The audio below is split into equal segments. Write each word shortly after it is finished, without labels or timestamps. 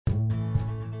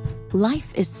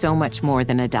Life is so much more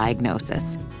than a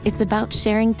diagnosis. It's about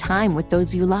sharing time with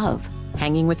those you love,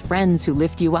 hanging with friends who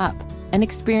lift you up, and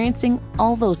experiencing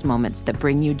all those moments that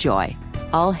bring you joy.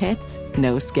 All hits,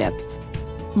 no skips.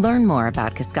 Learn more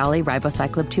about Kisqali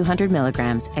Ribociclib 200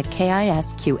 milligrams at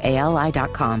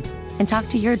KISQALI.com and talk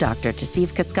to your doctor to see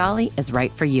if Kisqali is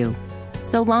right for you.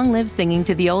 So long live singing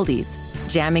to the oldies,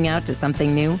 jamming out to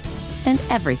something new, and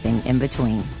everything in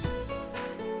between.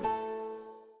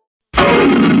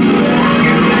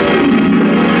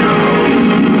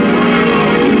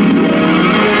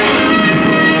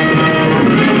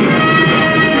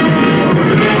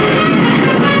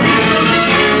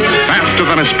 Faster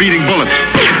than a speeding bullet.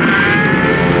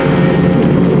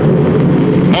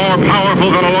 More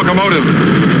powerful than a locomotive.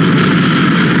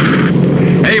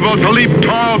 Able to leap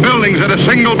tall buildings at a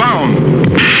single bound.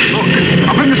 Look,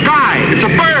 up in the sky, it's a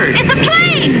bird. It's a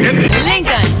plane.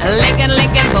 Lincoln, Lincoln,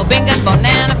 Lincoln, Bobingan,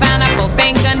 Bonana, Pineapple,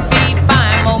 Fingan, Fee,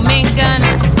 Fine, Momingan,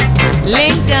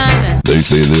 Lincoln. They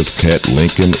say this cat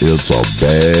Lincoln is a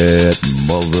bad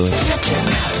mother.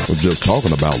 We're just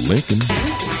talking about Lincoln.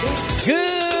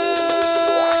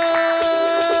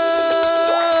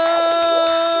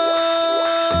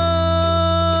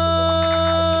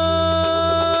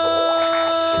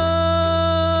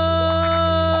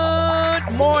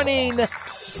 Morning,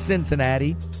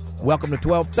 Cincinnati. Welcome to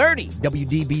 1230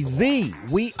 WDBZ.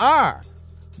 We are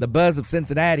the Buzz of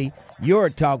Cincinnati, your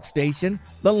talk station,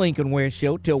 the Lincoln Ware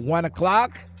Show, till 1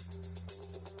 o'clock.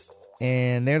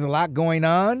 And there's a lot going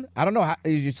on. I don't know,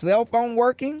 is your cell phone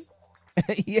working?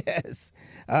 Yes.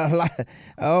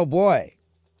 Oh, boy.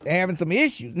 They're having some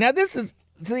issues. Now,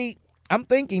 I'm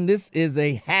thinking this is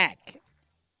a hack.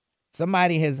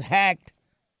 Somebody has hacked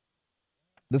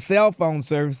the cell phone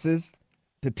services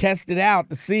to test it out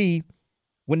to see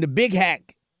when the big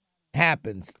hack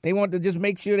happens. They want to just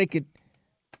make sure they could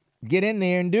get in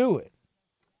there and do it.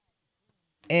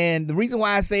 And the reason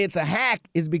why I say it's a hack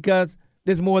is because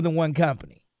there's more than one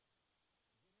company.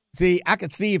 See, I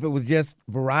could see if it was just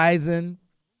Verizon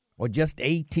or just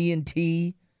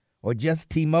AT&T or just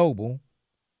T-Mobile,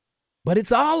 but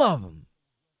it's all of them.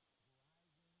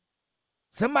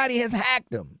 Somebody has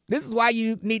hacked them. This is why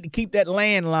you need to keep that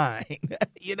landline.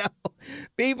 You know,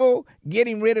 people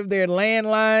getting rid of their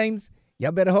landlines,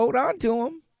 y'all better hold on to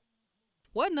them.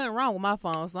 Wasn't nothing wrong with my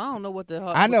phone, so I don't know what the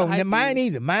I know, mine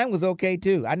either. Mine was okay,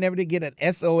 too. I never did get an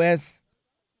SOS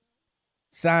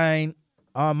sign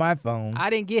on my phone. I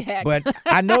didn't get hacked. But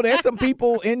I know there's some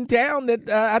people in town that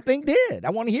I think did. I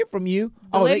want to hear from you.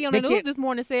 The lady on the news this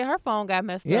morning said her phone got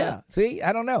messed up. Yeah, see,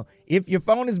 I don't know. If your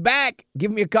phone is back,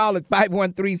 give me a call at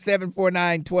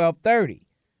 513-749-1230.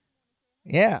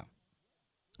 Yeah.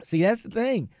 See, that's the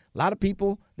thing. A lot of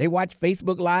people, they watch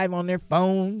Facebook Live on their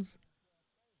phones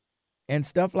and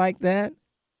stuff like that.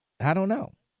 I don't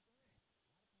know.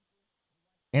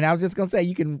 And I was just going to say,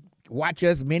 you can watch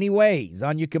us many ways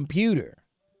on your computer,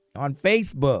 on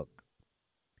Facebook,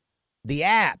 the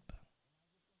app.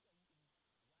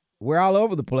 We're all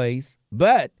over the place,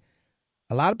 but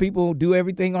a lot of people do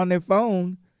everything on their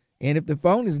phone, and if the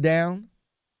phone is down,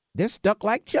 they're stuck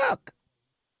like Chuck.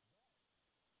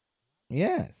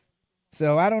 Yes.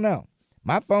 So I don't know.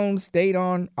 My phone stayed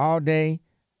on all day.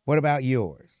 What about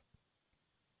yours?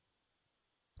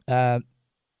 The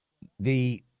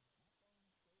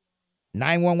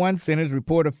 911 centers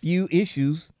report a few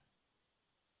issues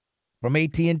from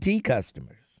AT&T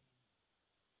customers.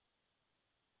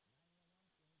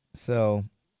 So,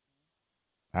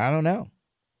 I don't know.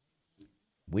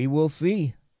 We will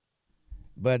see.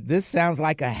 But this sounds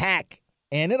like a hack,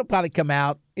 and it'll probably come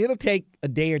out. It'll take a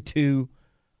day or two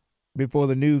before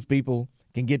the news people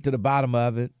can get to the bottom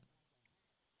of it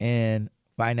and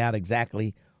find out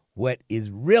exactly what is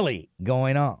really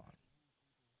going on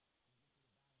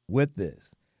with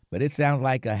this. But it sounds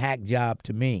like a hack job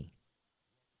to me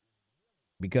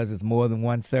because it's more than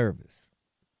one service.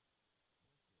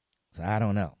 So I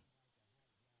don't know.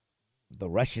 The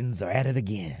Russians are at it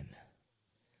again.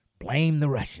 Blame the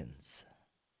Russians.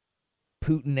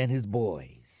 Putin and his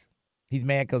boys. He's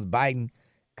mad because Biden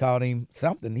called him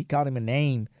something. He called him a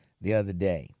name the other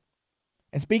day.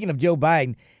 And speaking of Joe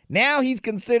Biden, now he's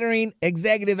considering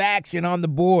executive action on the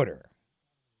border.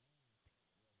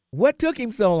 What took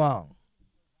him so long?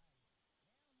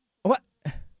 What?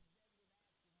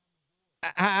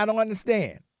 I don't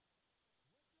understand.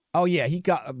 Oh, yeah,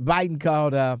 Biden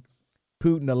called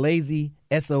Putin a lazy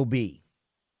SOB.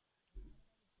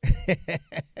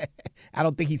 I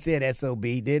don't think he said SOB,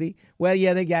 did he? Well,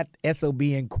 yeah, they got SOB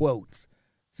in quotes.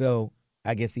 So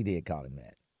I guess he did call him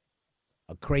that.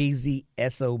 A crazy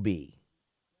SOB.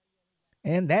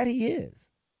 And that he is.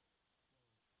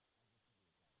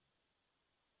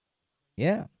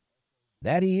 Yeah,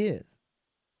 that he is.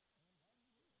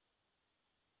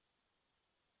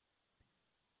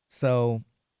 So,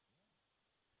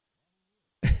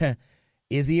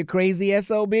 is he a crazy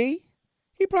SOB? He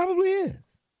probably is.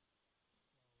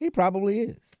 He probably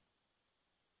is.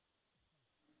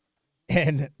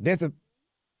 And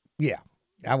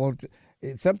I won't.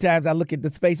 Sometimes I look at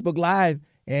this Facebook Live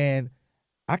and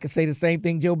I can say the same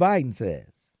thing Joe Biden says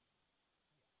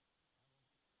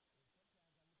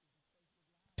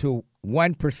to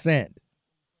 1%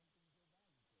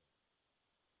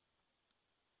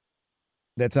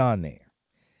 that's on there.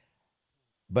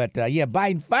 But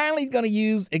Biden finally is going to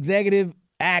use executive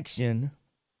action.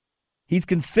 He's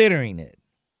considering it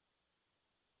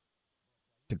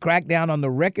to crack down on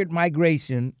the record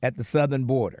migration at the southern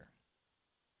border.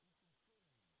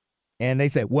 And they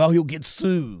say, well, he'll get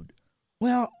sued.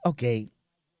 Well, okay,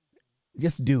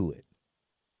 just do it.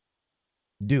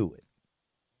 Do it.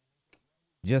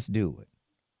 Just do it.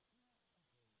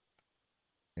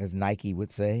 As Nike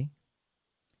would say.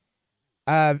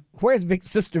 Where's Big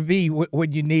Sister V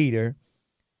when you need her?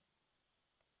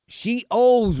 She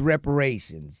owes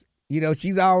reparations. You know,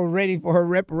 she's all ready for her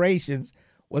reparations.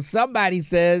 Well, somebody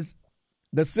says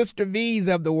the Sister V's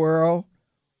of the world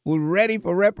who are ready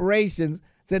for reparations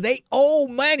said they owe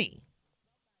money.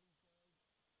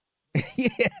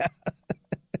 Yeah.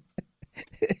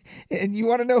 And you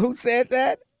want to know who said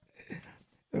that?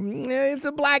 It's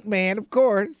a black man, of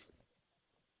course,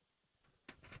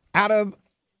 out of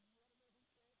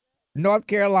North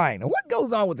Carolina. What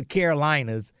goes on with the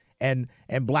Carolinas and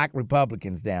black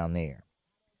Republicans down there?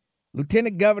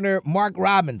 Lieutenant Governor Mark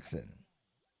Robinson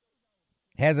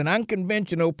has an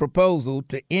unconventional proposal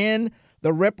to end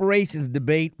the reparations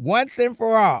debate once and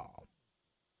for all.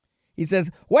 He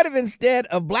says, what if instead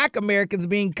of black Americans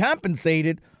being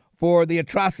compensated for the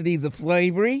atrocities of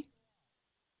slavery,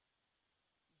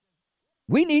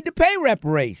 we need to pay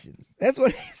reparations? That's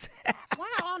what he said. Why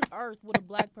on earth would a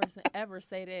black person ever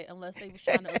say that unless they was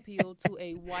trying to appeal to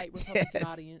a white Republican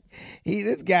audience?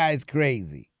 This guy is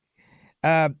crazy.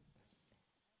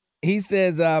 He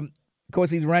says, of course,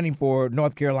 he's running for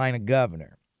North Carolina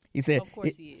governor. He said, of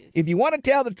course he is. If you want to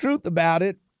tell the truth about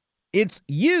it, it's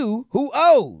you who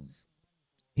owes.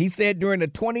 He said during the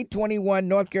 2021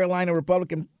 North Carolina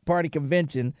Republican Party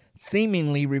convention,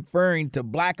 seemingly referring to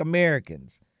black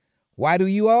Americans. Why do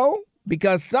you owe?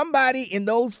 Because somebody in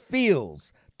those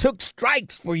fields took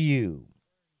strikes for you.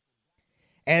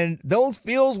 And those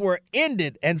fields were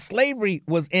ended and slavery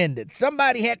was ended.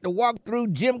 Somebody had to walk through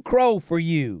Jim Crow for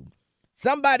you.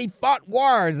 Somebody fought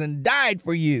wars and died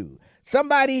for you.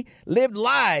 Somebody lived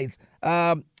lives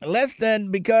less than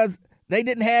because they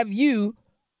didn't have you.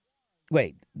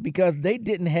 Wait, because they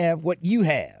didn't have what you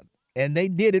have, and they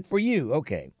did it for you.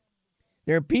 Okay.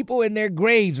 There are people in their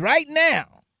graves right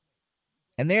now,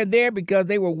 and they're there because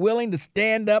they were willing to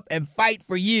stand up and fight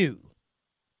for you.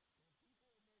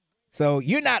 So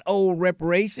you're not owed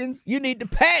reparations. You need to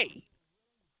pay.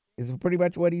 Is pretty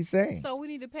much what he's saying. So we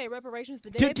need to pay reparations to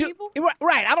dead people?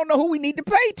 Right. I don't know who we need to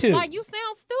pay to. Like, you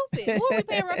sound stupid. Who are we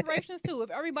paying reparations to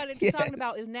if everybody that you're talking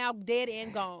about is now dead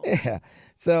and gone? Yeah.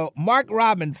 So Mark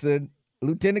Robinson,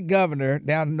 lieutenant governor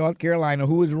down in North Carolina,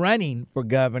 who is running for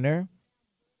governor,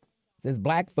 says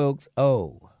black folks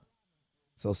owe.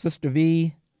 So Sister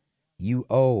V, you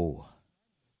owe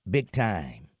big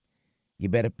time. You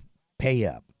better pay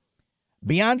up.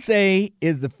 Beyonce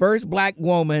is the first black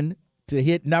woman to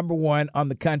hit #1 on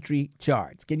the country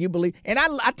charts. Can you believe? And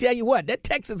I tell you what, that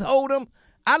Texas Hold'em,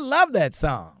 I love that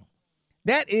song.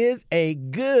 That is a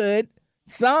good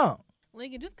song.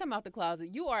 Lincoln, just come out the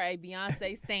closet. You are a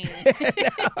Beyonce stan.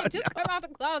 Just come out the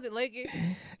closet, Lincoln.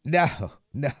 No.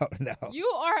 You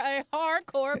are a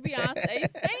hardcore Beyonce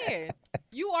stan.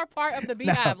 You are part of the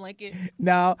Beehive, Lincoln.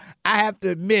 No, I have to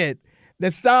admit,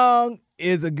 the song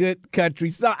is a good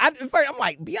country song. I'm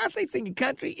like, Beyonce singing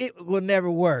country, it will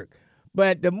never work.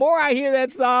 But the more I hear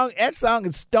that song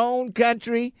is stone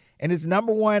country, and it's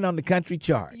 #1 on the country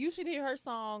charts. You should hear her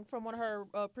song from one of her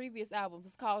previous albums.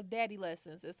 It's called Daddy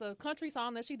Lessons. It's a country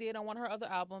song that she did on one of her other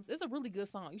albums. It's a really good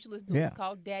song. You should listen to it. It's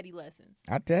called Daddy Lessons.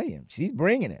 I tell you, she's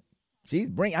bringing it.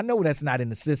 I know that's not in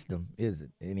the system, is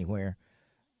it, anywhere?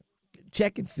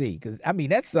 Check and see. Because, I mean,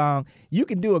 that song, you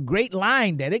can do a great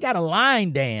line dance. They got a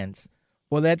line dance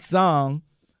for that song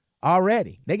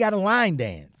already. They got a line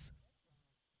dance.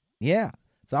 Yeah.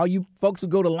 So all you folks who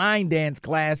go to line dance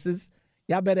classes,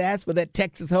 y'all better ask for that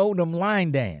Texas Hold'em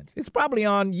line dance. It's probably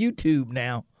on YouTube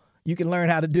now. You can learn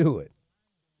how to do it.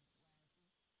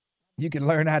 And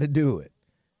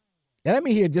let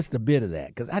me hear just a bit of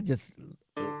that, because I just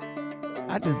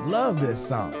love this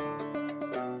song.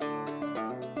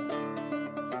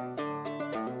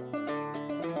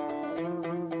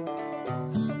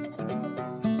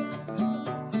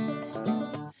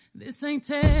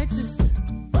 ain't Texas.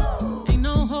 Ain't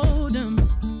no hold 'em.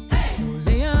 So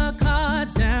lay your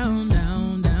cards down,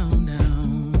 down, down,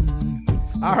 down.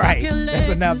 So All right, that's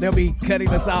enough. They'll be cutting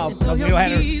us off.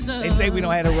 They say we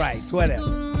don't have the rights,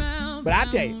 whatever. But I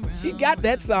tell you, she got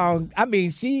that song. I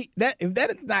mean, if that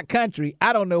is not country,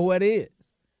 I don't know what is.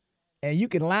 And you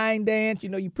can line dance. You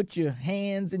know, you put your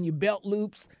hands in your belt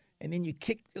loops, and then you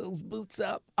kick those boots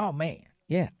up. Oh, man,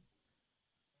 yeah.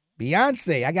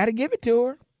 Beyonce, I got to give it to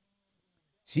her.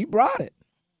 She brought it.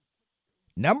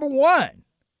 Number 1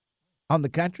 on the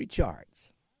country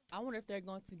charts. I wonder if they're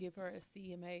going to give her a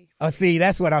CMA. Oh, see,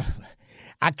 that's what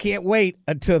I can't wait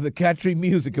until the Country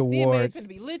Music Awards. CMA is going to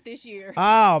be lit this year.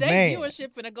 Oh, Their man.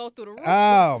 viewership going to go through the roof.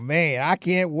 Oh, man, I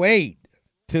can't wait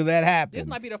till that happens. This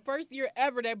might be the first year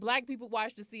ever that black people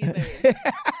watch the CMA.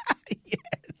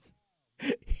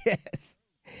 Yes.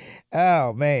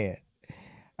 Oh, man.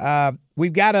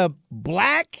 We've got a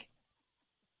black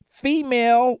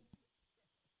female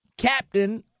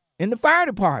captain in the fire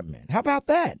department. How about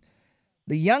that?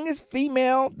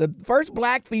 The first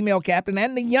black female captain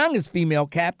and the youngest female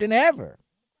captain ever.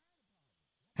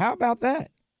 How about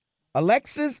that?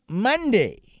 Alexis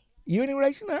Mundy. You any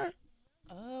relation to her?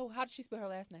 Oh, how did she spell her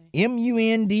last name?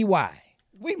 Mundy.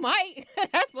 We might.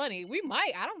 That's funny. We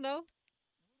might. I don't know.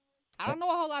 I don't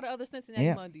know a whole lot of other Cincinnati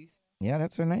Mundys. Yeah,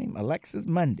 that's her name, Alexis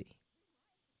Mundy.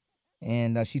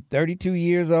 And she's 32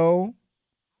 years old,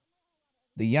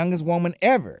 the youngest woman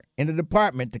ever in the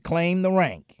department to claim the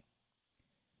rank.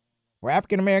 For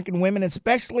African-American women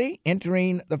especially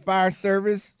entering the fire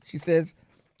service, she says,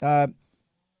 oh,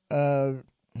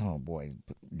 boy,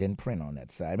 didn't print on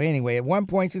that side. But anyway, at one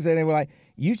point she said, they were like,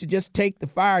 you should just take the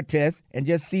fire test and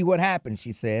just see what happens,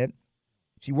 she said.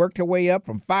 She worked her way up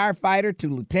from firefighter to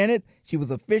lieutenant. She was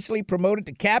officially promoted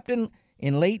to captain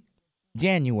in late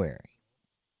January.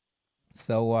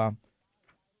 So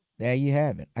there you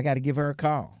have it. I got to give her a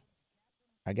call.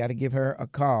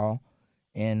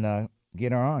 And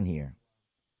get her on here.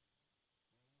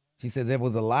 She says there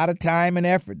was a lot of time and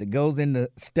effort that goes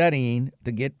into studying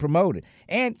to get promoted.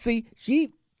 And see,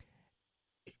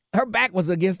 her back was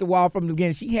against the wall from the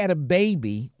beginning. She had a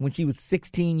baby when she was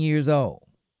 16 years old.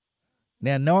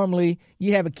 Now, normally,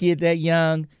 you have a kid that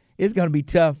young, it's going to be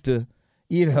tough to,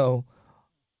 finagle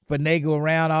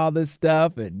around all this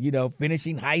stuff and,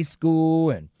 finishing high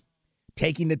school and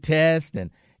taking the test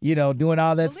and, doing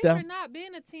all that stuff. Believe it or not,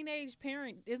 being a teenage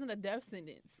parent isn't a death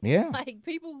sentence. Yeah. Like,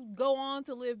 people go on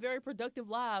to live very productive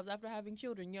lives after having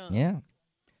children young. Yeah.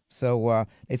 So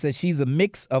they said she's a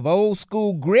mix of old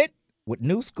school grit with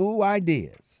new school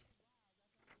ideas.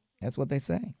 That's what they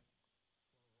say.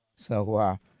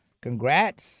 So,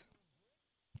 congrats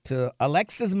to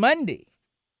Alexis Mundy,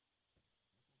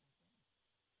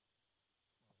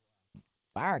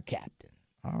 fire captain.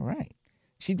 All right.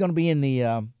 She's going to be in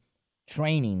the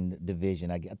training division.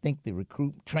 I think the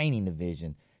recruit training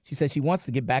division. She said she wants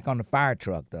to get back on the fire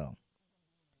truck, though.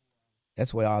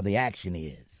 That's where all the action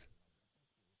is.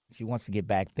 She wants to get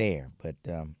back there, but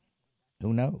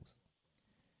who knows?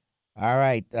 All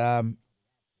right.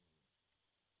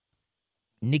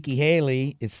 Nikki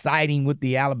Haley is siding with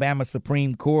the Alabama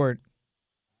Supreme Court.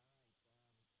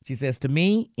 She says, to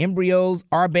me, embryos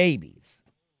are babies.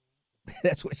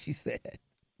 That's what she said.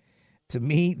 To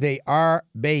me, they are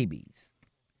babies.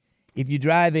 If you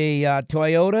drive a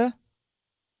Toyota,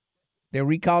 they're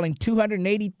recalling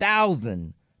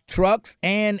 280,000 trucks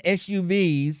and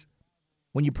SUVs.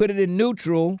 When you put it in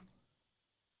neutral,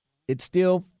 it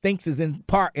still thinks it's in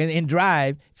park and in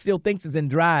drive, still thinks it's in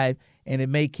drive, and it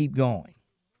may keep going.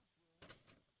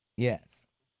 Yes.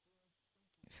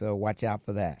 So watch out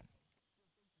for that.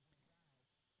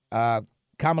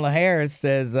 Kamala Harris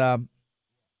says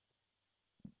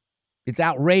it's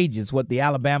outrageous what the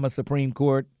Alabama Supreme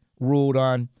Court ruled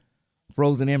on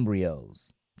frozen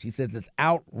embryos. She says it's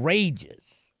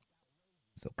outrageous.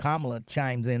 So Kamala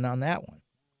chimes in on that one.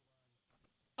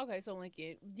 Okay, so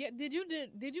Lincoln, did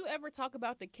you ever talk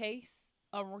about the case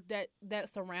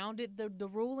that surrounded the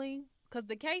ruling? Because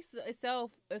the case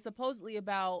itself is supposedly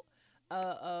about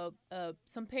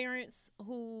some parents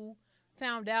who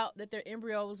found out that their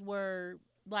embryos were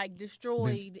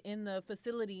destroyed in the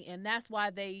facility, and that's why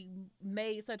they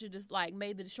made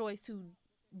made the choice to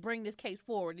bring this case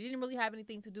forward. It didn't really have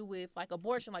anything to do with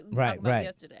abortion, like we were talking about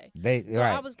yesterday.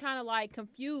 I was kind of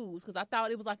confused because I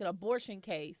thought it was an abortion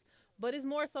case, but it's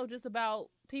more so just about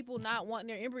people not wanting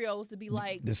their embryos to be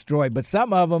destroyed. But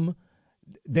some of them,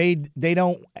 they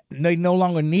no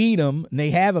longer need them, and they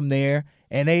have them there,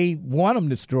 and they want them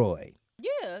destroyed.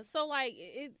 Yeah, so I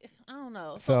don't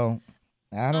know. So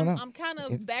I don't know. I'm kind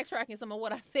of backtracking some of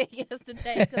what I said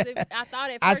yesterday because I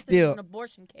thought at first it was an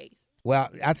abortion case. Well,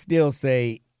 I still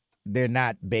say they're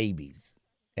not babies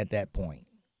at that point.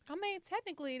 I mean,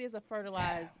 technically, it is a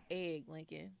fertilized egg,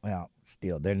 Lincoln. Well,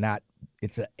 still, they're not.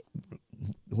 It's a.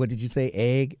 What did you say?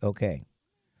 Egg? Okay.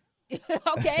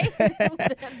 Okay,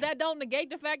 that don't negate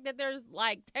the fact that there's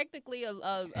like technically a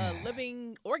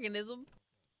living organism.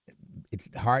 Its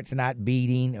heart's not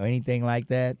beating or anything like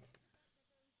that.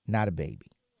 Not a baby.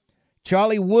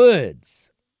 Charlie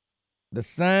Woods, the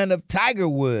son of Tiger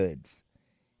Woods.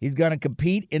 He's going to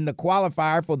compete in the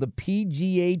qualifier for the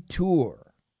PGA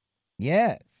Tour.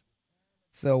 Yes.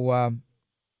 So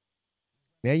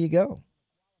there you go.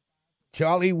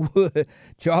 Charlie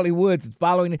Woods is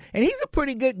following, and he's a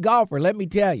pretty good golfer, let me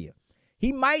tell you.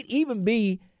 He might even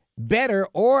be better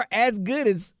or as good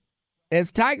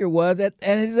as Tiger was at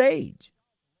his age.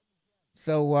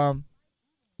 So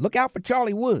look out for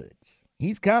Charlie Woods.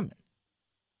 He's coming.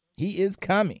 He is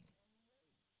coming.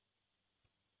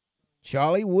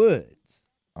 Charlie Woods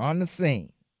on the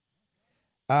scene.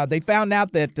 They found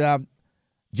out that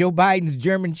Joe Biden's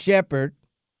German Shepherd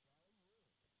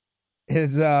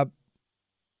has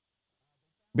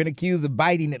been accused of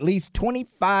biting at least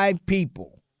 25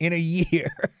 people in a year.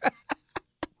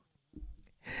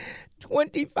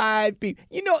 25 people.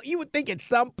 You know, you would think at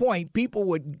some point people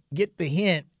would get the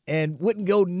hint and wouldn't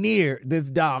go near this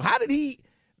dog. How did he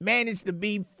manage to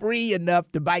be free enough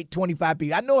to bite 25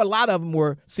 people? I know a lot of them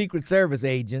were Secret Service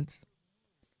agents,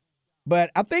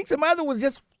 but I think some other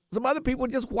people were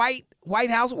just White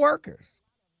House workers.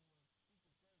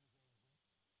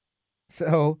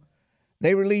 So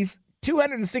they released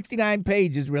 269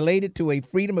 pages related to a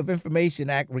Freedom of Information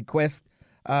Act request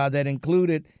that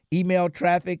included email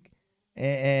traffic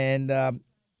and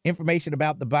information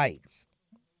about the bites.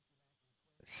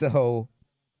 So,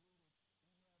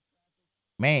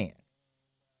 man.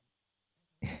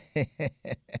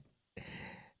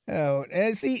 Oh,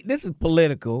 and see, this is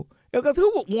political because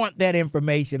who would want that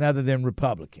information other than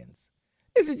Republicans?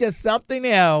 This is just something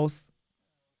else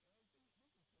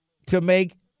to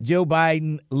make Joe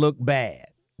Biden look bad.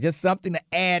 Just something to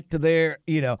add to their,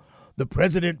 the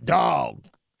president dog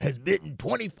has bitten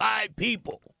 25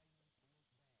 people.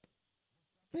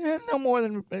 No more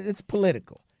than, it's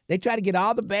political. They try to get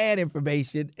all the bad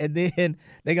information, and then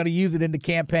they're going to use it in the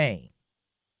campaign.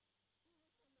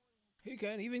 He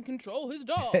can't even control his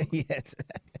dog. Yes.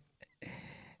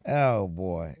 Oh,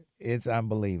 boy. It's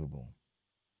unbelievable.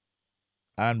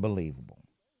 Unbelievable.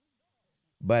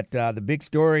 But the big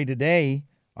story today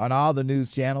on all the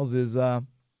news channels is the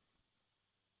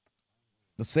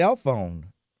cell phone.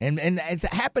 And it's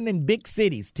happened in big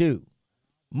cities, too.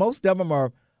 Most of them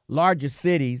are larger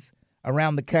cities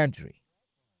around the country.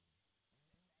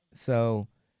 So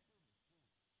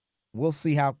we'll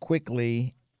see how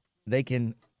quickly they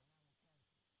can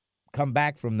come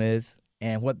back from this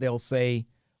and what they'll say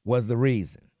was the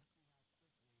reason.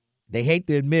 They hate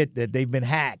to admit that they've been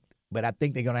hacked, but I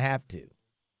think they're going to have to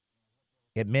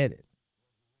admit it.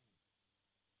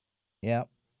 Yep.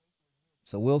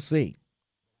 So we'll see.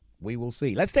 We will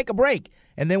see. Let's take a break,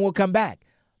 and then we'll come back.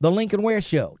 The Lincoln Ware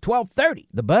Show, 1230,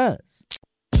 The Buzz.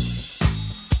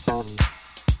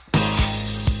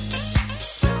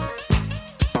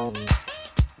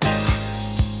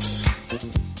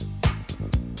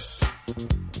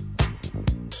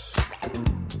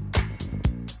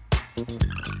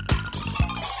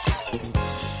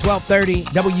 .30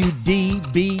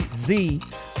 WDBZ.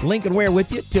 Lincoln Ware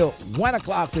with you till 1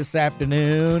 o'clock this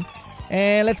afternoon.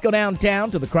 And let's go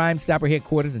downtown to the Crime Stopper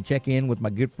headquarters and check in with my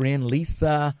good friend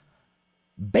Lisa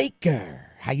Baker.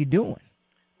 How you doing?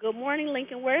 Good morning,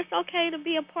 Lincoln Ware. It's okay to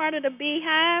be a part of the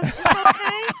Beehive. It's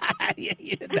okay.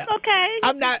 It's okay.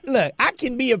 I'm not. Look, I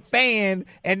can be a fan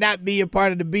and not be a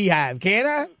part of the Beehive, can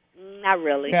I? Not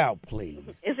really. Oh,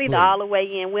 please. It's either all the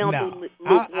way in. We don't do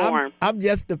lukewarm. I'm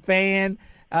just a fan.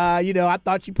 I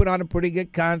thought she put on a pretty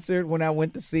good concert when I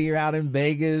went to see her out in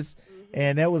Vegas,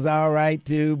 and that was all right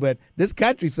too. But this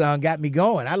country song got me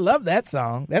going. I love that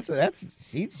song.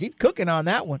 She's cooking on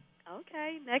that one.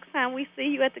 Okay, next time we see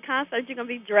you at the concert, you're gonna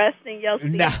be dressed in your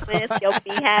sequins, your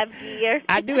Beehive gear.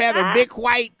 I do have a big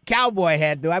white cowboy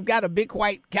hat, though. I've got a big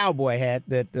white cowboy hat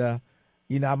that I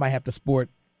might have to sport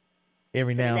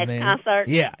every now and then. Next concert.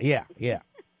 Yeah.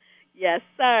 Yes,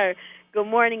 sir. Good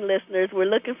morning, listeners. We're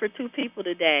looking for two people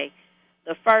today.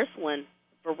 The first one,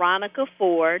 Veronica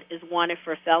Ford, is wanted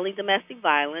for felony domestic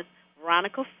violence.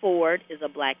 Veronica Ford is a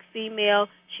black female.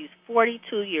 She's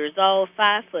 42 years old,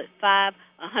 5'5",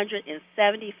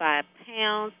 175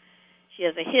 pounds. She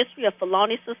has a history of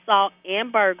felonious assault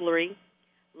and burglary.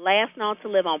 Last known to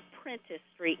live on Prentice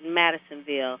Street in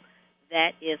Madisonville.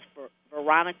 That is for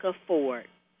Veronica Ford.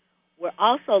 We're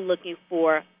also looking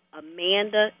for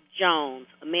Amanda Jones.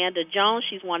 Amanda Jones,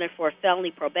 she's wanted for a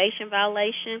felony probation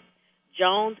violation.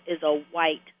 Jones is a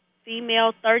white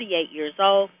female, 38 years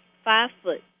old,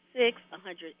 5'6",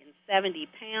 170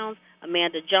 pounds.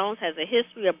 Amanda Jones has a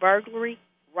history of burglary,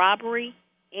 robbery,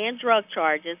 and drug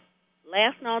charges.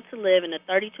 Last known to live in the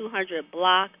 3200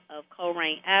 block of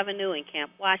Coleraine Avenue in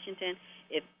Camp Washington.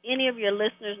 If any of your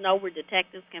listeners know where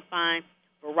detectives can find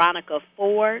Veronica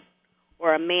Ford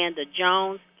or Amanda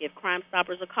Jones, give Crime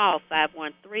Stoppers a call,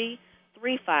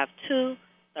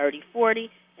 513-352-3040.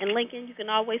 And Lincoln, you can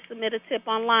always submit a tip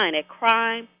online at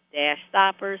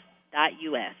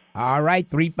crime-stoppers.us. All right,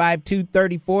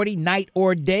 352-3040, night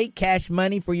or day, cash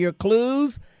money for your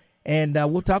clues. And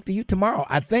we'll talk to you tomorrow,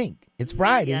 I think. It's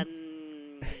Friday.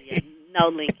 No,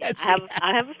 Lincoln.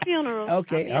 I have a funeral.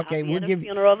 Okay. We'll give a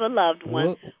funeral of a loved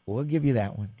one. We'll give you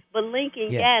that one. But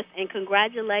Lincoln, yes, and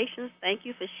congratulations. Thank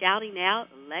you for shouting out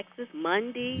Alexis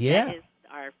Mundy. Yeah. That is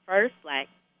our first black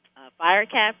fire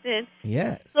captain.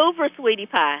 Yes. Super sweetie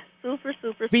pie. Super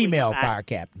female sweetie pie. fire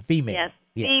captain. Female. Yes.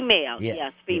 Yes. Female. Yes.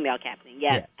 Yes. Female captain.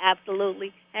 Yes.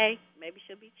 Absolutely. Hey, maybe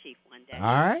she'll be chief one day.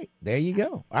 All right. There you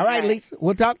go. All right, All right. Lisa.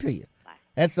 We'll talk to you. Bye.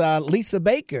 That's Lisa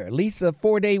Baker. Lisa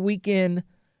 4-day weekend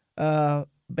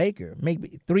Baker.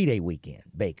 Maybe 3-day weekend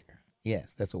Baker.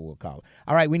 Yes, that's what we'll call it.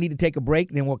 All right, we need to take a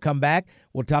break, then we'll come back.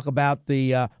 We'll talk about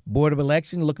the Board of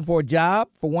Election looking for a job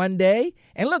for one day.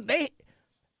 And look,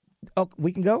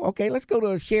 we can go? Okay, let's go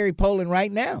to Sherry Poland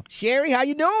right now. Sherry, how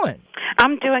you doing?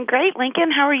 I'm doing great,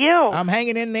 Lincoln. How are you? I'm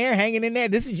hanging in there.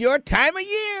 This is your time of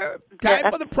year.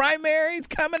 Time for the primaries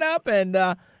coming up, and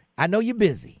I know you're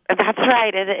busy. That's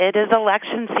right. It is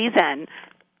election season.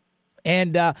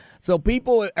 And so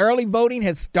early voting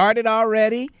has started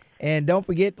already. And don't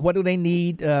forget, what do they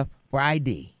need for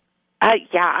ID?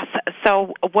 Yes.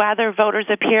 So whether voters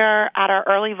appear at our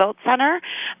early vote center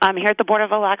here at the Board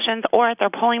of Elections or at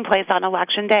their polling place on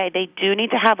Election Day, they do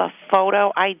need to have a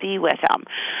photo ID with them.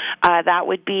 That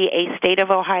would be a state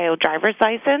of Ohio driver's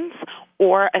license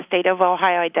or a state of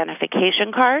Ohio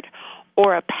identification card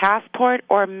or a passport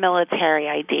or military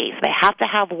ID. So they have to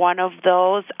have one of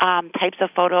those types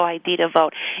of photo ID to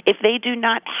vote. If they do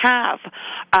not have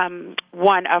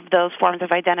one of those forms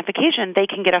of identification, they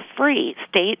can get a free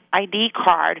state ID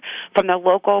card from the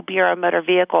local Bureau of Motor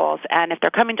Vehicles. And if they're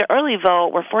coming to early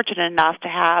vote, we're fortunate enough to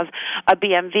have a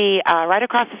BMV right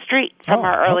across the street from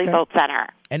our early vote center.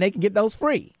 And they can get those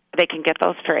free? They can get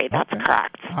those free. That's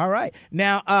correct. All right.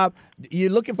 Now, you're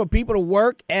looking for people to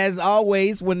work. As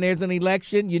always, when there's an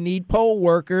election, you need poll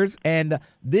workers. And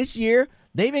this year,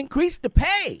 they've increased the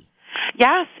pay.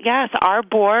 Yes. Our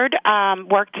board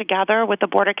worked together with the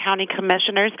Board of County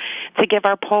Commissioners to give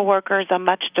our poll workers a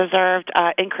much-deserved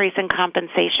increase in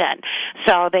compensation.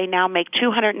 So they now make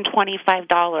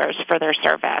 $225 for their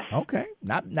service. Okay.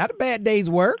 Not a bad day's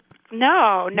work.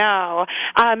 No.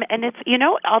 And it's,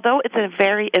 although it's a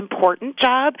very important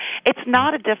job, it's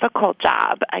not a difficult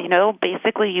job.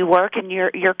 Basically you work in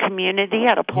your community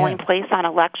at a polling place on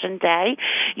Election Day.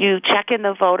 You check in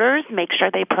the voters, make sure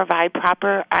they provide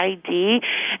proper ID,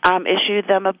 issue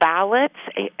them a ballot,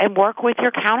 and work with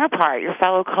your counterpart, your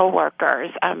fellow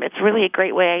coworkers. It's really a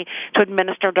great way to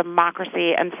administer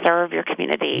democracy and serve your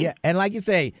community. Yeah, and like you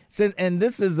say, and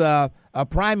this is a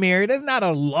primary. There's not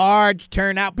a large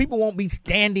turnout. People won't be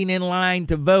standing in line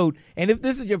to vote. And if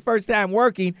this is your first time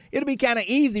working, it'll be kind of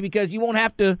easy because you won't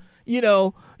have to,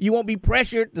 you won't be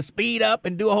pressured to speed up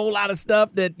and do a whole lot of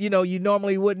stuff that, you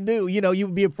normally wouldn't do. You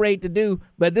would be afraid to do.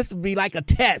 But this would be like a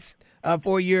test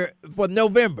for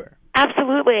November.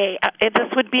 Absolutely. This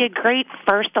would be a great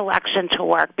first election to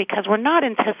work because we're not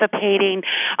anticipating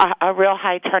a real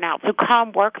high turnout. So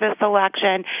come work this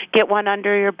election, get one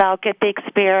under your belt, get the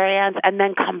experience, and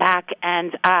then come back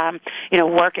and,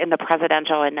 work in the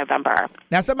presidential in November.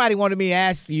 Now, somebody wanted me to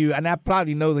ask you, and I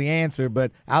probably know the answer,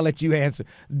 but I'll let you answer.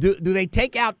 Do they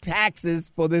take out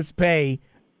taxes for this pay,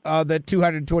 the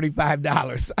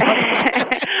 $225?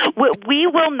 We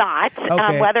will not.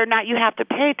 Okay. Whether or not you have to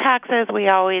pay taxes, we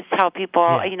always tell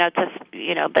people,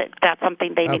 that's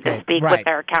something they need to speak with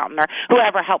their accountant or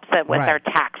whoever helps them with their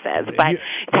taxes. But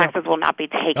taxes will not be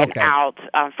taken out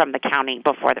from the county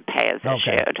before the pay is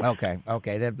issued.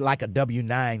 Okay. They're like a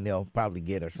W-9 they'll probably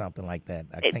get or something like that.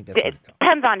 I think that's what it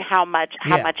depends on how much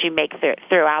you make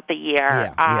throughout the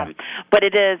year. But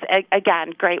it is,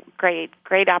 again,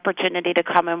 great opportunity to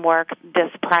come and work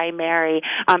this primary.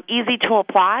 Easy to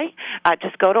apply.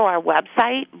 Just go to our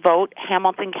website,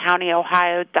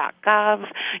 votehamiltoncountyohio.gov,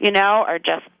 or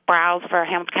just browse for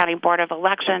Hamilton County Board of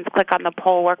Elections, click on the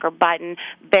poll worker button.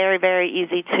 Very, very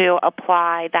easy to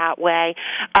apply that way.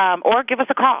 Or give us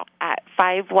a call at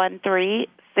 513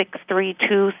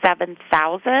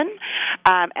 513-632-7000,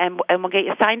 and we'll get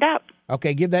you signed up.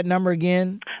 Okay, give that number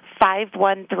again.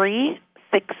 513-632-7000.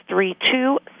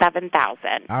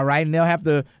 All right, and they'll have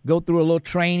to go through a little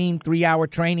training, 3-hour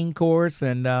training course,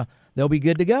 and they'll be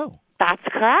good to go. That's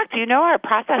correct. You know our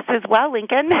process as well,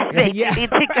 Lincoln. They Yeah. need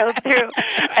to go through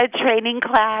a training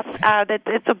class.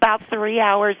 It's about 3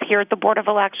 hours here at the Board of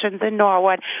Elections in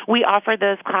Norwood. We offer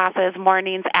those classes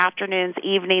mornings, afternoons,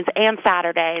 evenings, and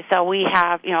Saturdays. So we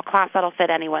have, a class that'll fit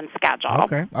anyone's schedule.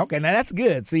 Okay. Now that's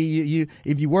good. See, you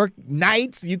if you work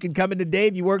nights, you can come in the day.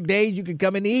 If you work days, you can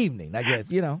come in the evening. I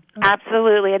guess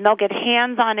Absolutely, and they'll get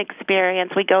hands-on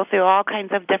experience. We go through all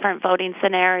kinds of different voting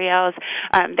scenarios.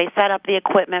 They set up the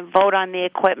equipment, vote on the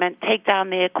equipment, take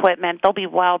down the equipment. They'll be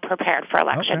well prepared for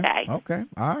Election Day. Okay.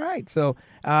 All right. So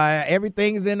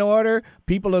everything is in order.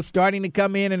 People are starting to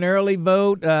come in and early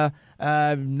vote.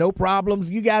 No problems.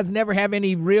 You guys never have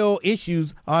any real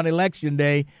issues on Election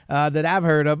Day that I've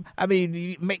heard of. I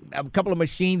mean, a couple of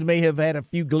machines may have had a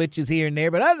few glitches here and there,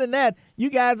 but other than that, you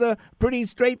guys are pretty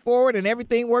straightforward and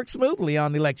everything works smoothly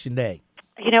on Election Day.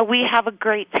 We have a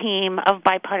great team of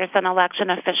bipartisan election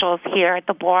officials here at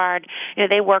the board.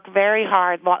 They work very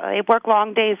hard. They work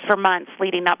long days for months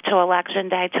leading up to Election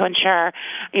Day to ensure,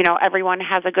 everyone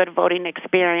has a good voting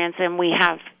experience and we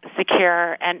have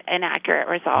secure and accurate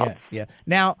results. Yeah.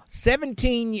 Now,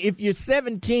 17, if you're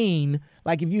 17,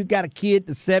 like if you've got a kid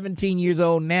that's 17 years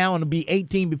old now and will be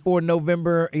 18 before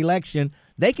November election,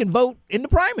 they can vote in the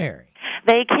primary.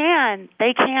 They can.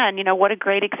 What a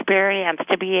great experience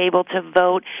to be able to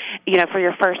vote, for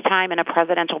your first time in a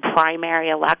presidential primary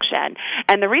election.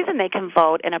 And the reason they can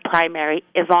vote in a primary,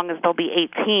 as long as they'll be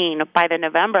 18 by the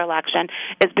November election,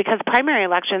 is because primary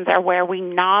elections are where we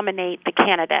nominate the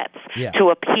candidates to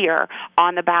appear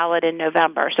on the ballot in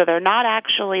November. So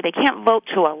they can't vote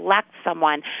to elect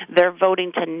someone. They're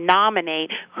voting to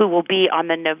nominate who will be on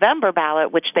the November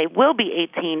ballot, which they will be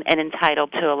 18 and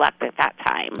entitled to elect at that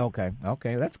time.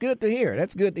 Okay, that's good to hear.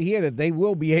 That's good to hear that they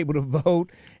will be able to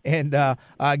vote and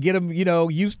get them,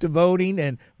 used to voting.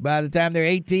 And by the time they're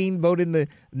 18, vote in the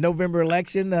November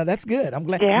election. That's good. I'm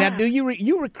glad. Yeah. Now, do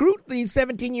you recruit these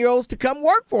 17-year-olds to come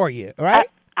work for you? Right?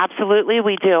 Absolutely,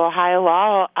 we do. Ohio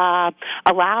law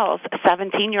allows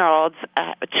 17-year-olds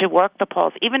to work the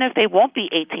polls. Even if they won't be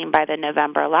 18 by the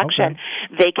November election,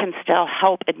 they can still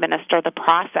help administer the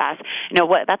process.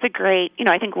 That's a great,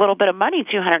 I think, little bit of money,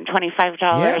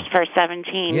 $225 for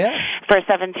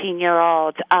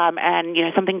 17-year-olds,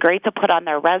 and something great to put on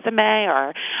their resume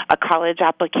or a college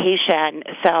application.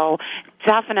 So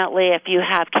definitely, if you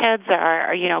have kids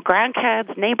or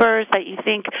grandkids, neighbors that you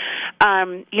think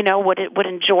would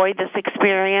enjoy this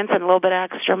experience and a little bit of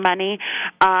extra money,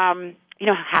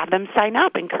 have them sign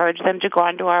up. Encourage them to go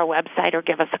onto our website or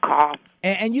give us a call.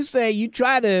 And you say you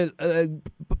try to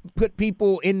put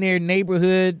people in their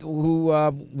neighborhood who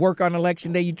work on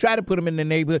Election Day. You try to put them in the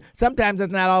neighborhood. Sometimes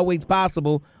that's not always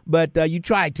possible, but you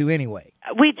try to anyway.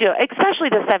 We do, especially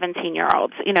the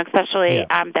 17-year-olds, especially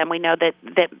then we know that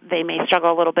they may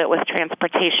struggle a little bit with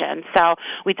transportation. So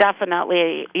we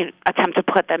definitely attempt to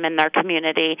put them in their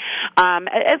community,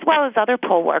 as well as other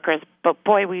poll workers. But,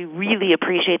 boy, we really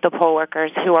appreciate the poll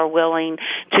workers who are willing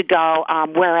to go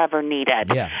wherever needed.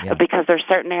 Because there's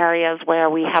certain areas where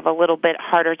we have a little bit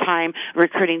harder time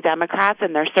recruiting Democrats,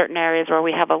 and there's certain areas where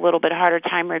we have a little bit harder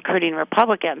time recruiting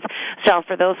Republicans. So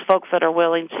for those folks that are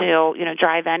willing to,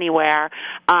 drive anywhere,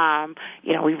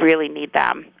 we really need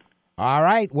them. All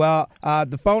right. Well,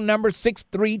 the phone number,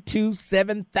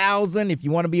 632-7000. If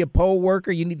you want to be a poll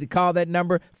worker, you need to call that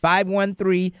number,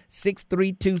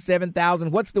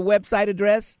 513-632-7000. What's the website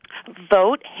address?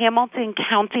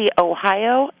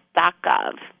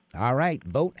 VoteHamiltonCountyOhio.gov. All right.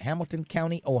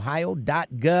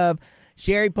 VoteHamiltonCountyOhio.gov.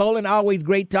 Sherry Poland, always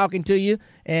great talking to you.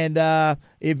 And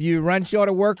if you run short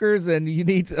of workers and you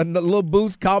need a little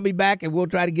boost, call me back and we'll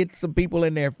try to get some people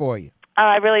in there for you. Oh,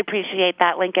 I really appreciate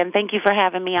that, Lincoln. Thank you for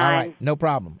having me on. All right, no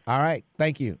problem. All right,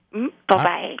 thank you.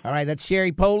 Bye-bye. All right, that's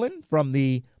Sherry Poland from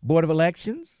the Board of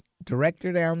Elections,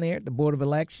 director down there at the Board of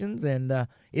Elections, and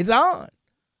it's on.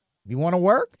 If you want to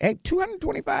work, hey,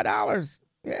 $225.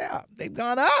 Yeah, they've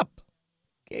gone up.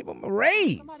 Gave them a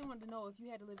raise. Somebody wanted to know if you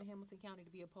had to live in Hamilton County to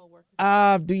be a poll worker.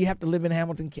 Do you have to live in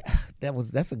Hamilton County?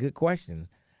 That's a good question.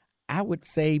 I would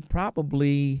say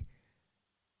probably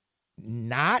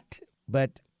not,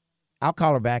 but I'll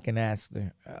call her back and ask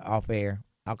her off air.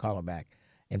 I'll call her back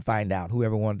and find out,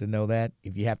 whoever wanted to know that,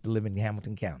 if you have to live in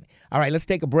Hamilton County. All right, let's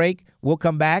take a break. We'll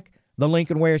come back. The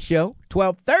Lincoln Ware Show,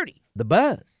 1230, The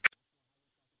Buzz.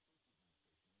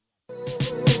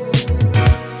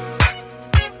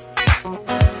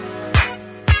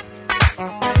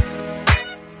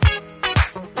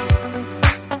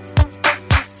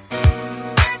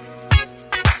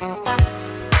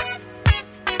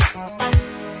 .30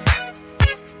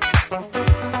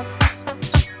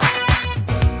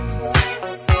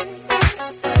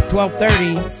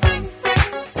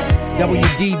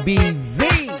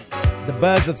 WDBZ, the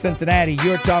buzz of Cincinnati,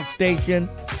 your talk station.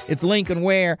 It's Lincoln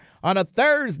Ware on a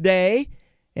Thursday,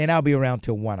 and I'll be around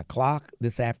till 1 o'clock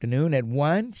this afternoon. At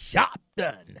 1, shop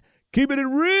done. Keeping it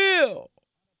real.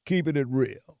 Keeping it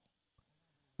real.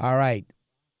 All right.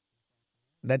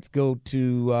 Let's go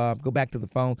back to the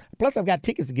phone. Plus, I've got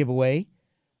tickets to give away.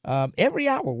 Every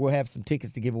hour we'll have some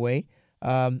tickets to give away.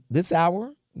 This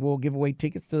hour, we'll give away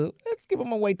tickets let's give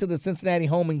them away to the Cincinnati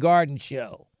Home and Garden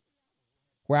Show,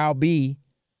 where I'll be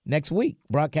next week,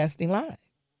 broadcasting live.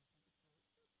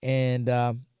 And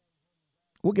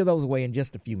we'll give those away in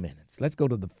just a few minutes. Let's go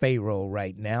to the Pharaoh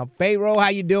right now. Pharaoh, how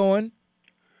you doing?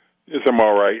 Yes, I'm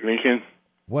all right, Lincoln.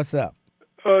 What's up?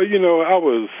 I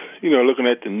was, looking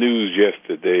at the news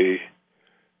yesterday,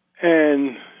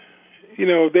 and,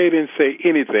 they didn't say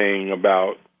anything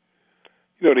about,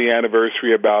 the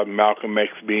anniversary about Malcolm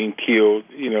X being killed,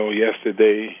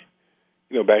 yesterday,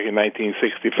 back in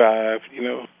 1965,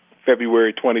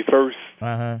 February 21st.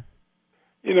 Uh-huh.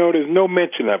 There's no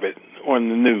mention of it on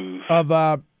the news.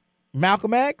 Of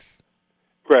Malcolm X?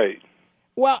 Right.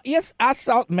 Well, yes, I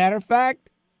saw, matter of fact,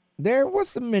 there was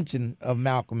some mention of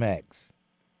Malcolm X.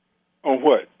 On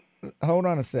what? Hold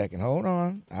on a second. Hold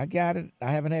on. I got it.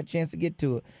 I haven't had a chance to get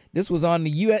to it. This was on the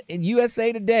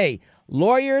USA Today.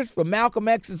 Lawyers for Malcolm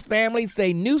X's family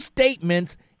say new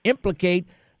statements implicate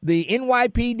the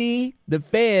NYPD, the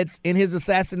feds, in his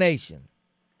assassination.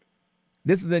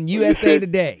 This is in USA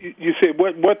Today. You said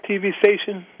what TV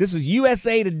station? This is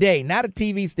USA Today, not a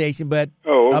TV station, but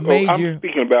a major. I'm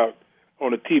speaking about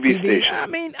on a TV station. I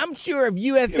mean, I'm sure if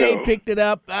USA picked it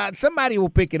up, somebody will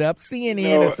pick it up,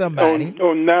 CNN or somebody.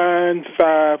 On 9,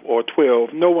 5, or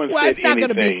 12, no one said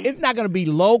anything. It's not going to be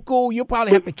local. You'll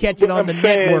probably have to catch it on the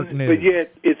network news. But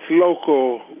yet it's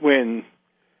local when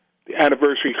the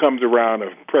anniversary comes around of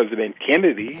President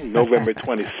Kennedy, November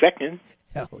 22nd.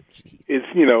 Oh, geez.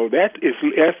 That's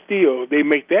still, they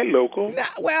make that local.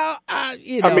 I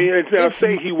mean, I'll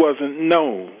say he wasn't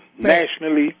known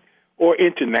nationally or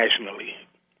internationally.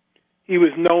 He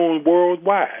was known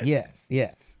worldwide. Yes,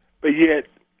 yes. But yet,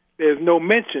 there's no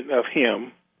mention of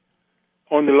him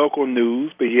on the local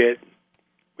news, but yet,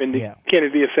 when the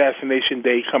Kennedy assassination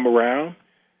day come around,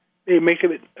 they make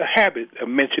it a habit of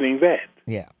mentioning that.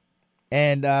 Yeah.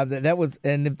 And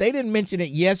and if they didn't mention it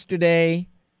yesterday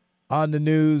on the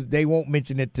news, they won't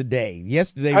mention it today.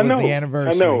 Yesterday was the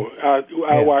anniversary. I know.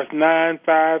 I watched 9,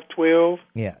 5, 12,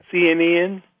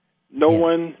 CNN. No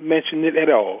one mentioned it at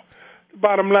all. The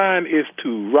bottom line is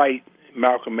to write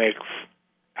Malcolm X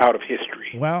out of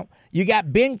history. Well, you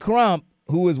got Ben Crump,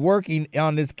 who is working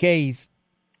on this case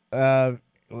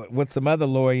with some other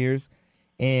lawyers,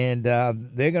 and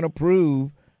they're going to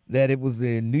prove that it was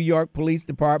the New York Police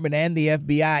Department and the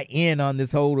FBI in on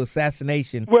this whole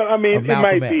assassination. Well, I mean, it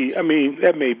might be. I mean,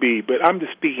 that may be, but I'm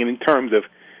just speaking in terms of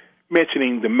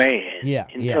mentioning the man.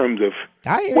 In terms of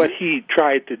what he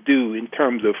tried to do in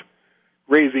terms of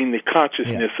raising the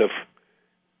consciousness of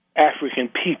African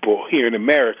people here in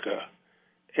America.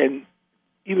 And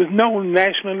he was known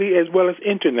nationally as well as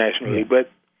internationally, but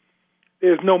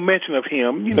there's no mention of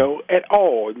him, at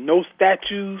all. No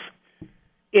statues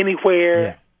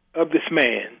anywhere of this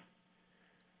man.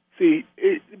 See,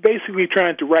 basically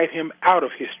trying to write him out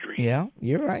of history. Yeah,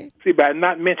 you're right. See, by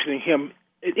not mentioning him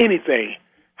in anything.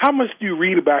 How much do you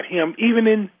read about him, even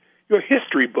in your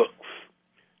history books?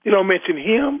 You don't mention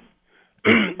him.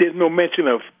 There's no mention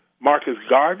of Marcus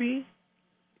Garvey.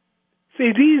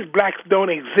 See, these blacks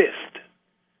don't exist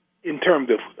in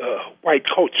terms of white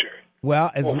culture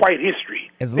or white history.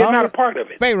 They're not a part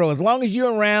of it. Pharaoh, as long as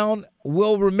you're around,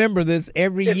 we'll remember this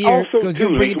every year because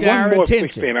you bring it to our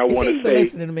attention. Is he even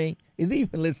listening to me? Is he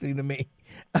even listening to me?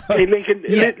 Hey, Lincoln,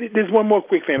 there's one more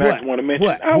quick thing I just want to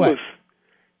mention.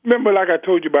 Remember, like I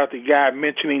told you about the guy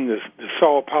mentioning the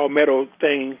Saul Palmetto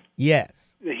thing?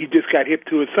 Yes. He just got hip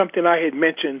to it. Something I had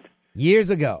mentioned years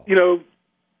ago.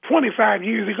 25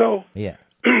 years ago. Yeah.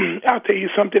 I'll tell you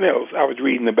something else I was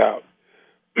reading about.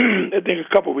 I think a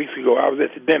couple of weeks ago, I was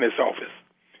at the dentist's office.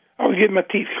 I was getting my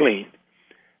teeth cleaned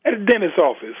at the dentist's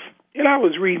office, and I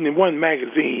was reading in one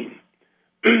magazine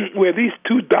where these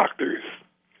two doctors,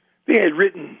 they had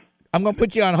written. I'm going to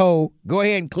put you on hold. Go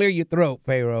ahead and clear your throat,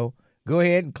 Pharaoh. Go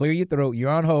ahead and clear your throat. You're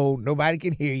on hold. Nobody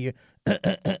can hear you.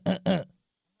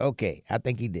 Okay, I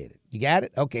think he did it. You got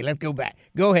it? Okay, let's go back.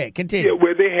 Go ahead, continue. Yeah,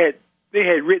 where they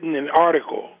had written an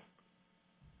article.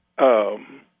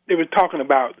 They were talking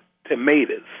about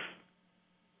tomatoes.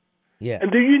 Yeah.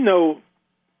 And do you know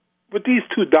what these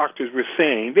two doctors were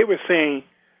saying? They were saying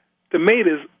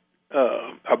tomatoes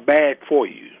are bad for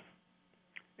you.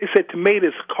 They said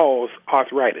tomatoes cause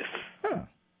arthritis. Huh.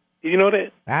 Did you know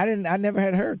that? I never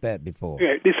had heard that before.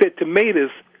 Yeah, they said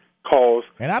tomatoes cause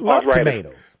and I love arthritis.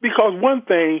 Tomatoes. Because one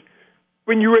thing,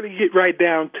 when you really get right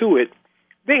down to it,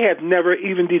 they have never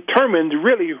even determined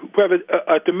really whether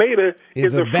a tomato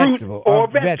is a fruit or a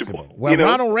vegetable. Well,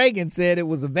 Ronald Reagan said it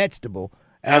was a vegetable.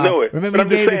 I know it. Remember, he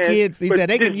gave the kids. He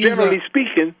said they can use. Generally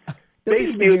speaking,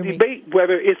 they still debate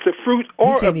whether it's a fruit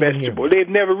or a vegetable. They've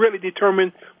never really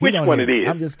determined which one it is.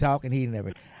 I'm just talking. He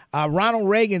never. Ronald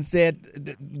Reagan said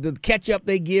the ketchup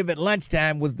they give at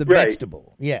lunchtime was the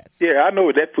vegetable. Yes. Yeah, I know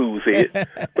what that fool said.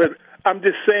 But I'm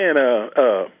just saying,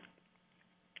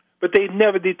 but they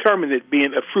never determined it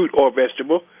being a fruit or a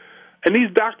vegetable. And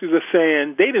these doctors are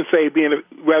saying, they didn't say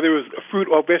whether it was a fruit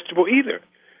or vegetable either.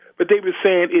 But they were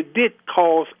saying it did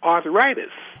cause arthritis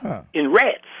in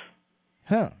rats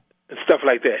and stuff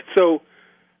like that. So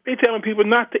they're telling people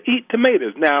not to eat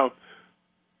tomatoes. Now,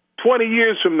 20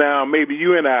 years from now, maybe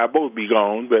you and I will both be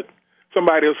gone, but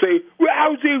somebody will say, well, I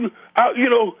was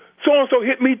so-and-so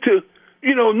hit me to,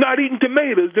 not eating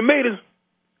tomatoes.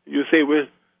 You'll say, well, the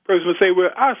person will say,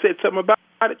 well, I said something about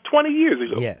it 20 years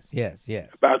ago. Yes.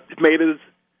 About tomatoes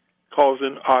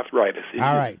causing arthritis.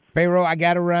 All right. Pharaoh, I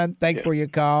got to run. Thanks for your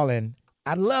call. And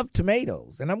I love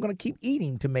tomatoes, and I'm going to keep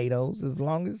eating tomatoes as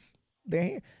long as they're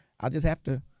here. I'll just have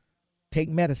to take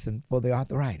medicine for the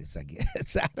arthritis, I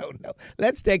guess. I don't know.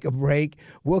 Let's take a break.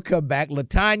 We'll come back.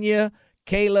 LaTanya,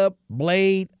 Caleb,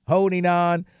 Blade, holding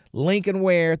on. Lincoln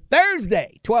Ware,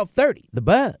 Thursday, 12:30, The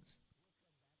Buzz.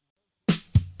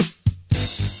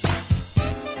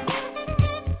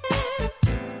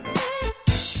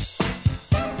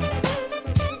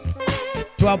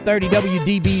 .1230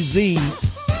 WDBZ.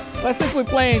 But since we're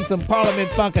playing some Parliament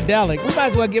Funkadelic, we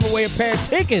might as well give away a pair of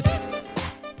tickets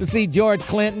to see George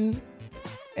Clinton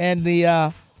and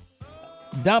the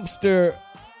Dumpster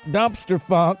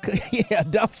Funk,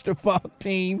 Dumpster Funk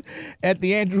team at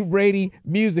the Andrew Brady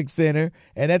Music Center.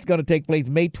 And that's going to take place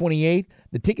May 28th.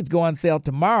 The tickets go on sale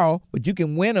tomorrow, but you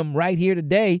can win them right here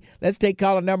today. Let's take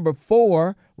caller number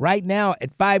 4 right now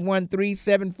at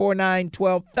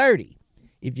 513-749-1230.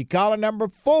 If you call a number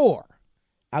 4,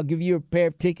 I'll give you a pair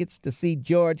of tickets to see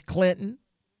George Clinton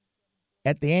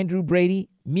at the Andrew Brady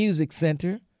Music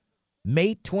Center,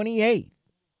 May 28th.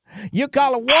 You're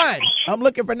caller 1. I'm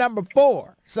looking for number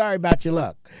 4. Sorry about your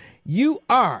luck. You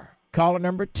are caller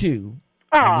number 2.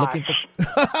 I'm looking for.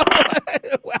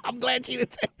 Well, I'm glad you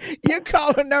didn't say. You're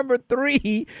caller number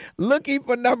 3, looking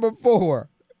for number 4.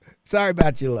 Sorry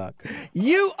about your luck.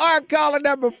 You are caller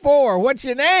number 4. What's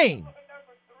your name?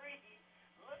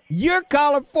 You're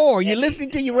caller 4. You're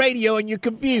listening to your radio and you're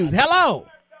confused. Hello.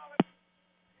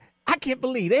 I can't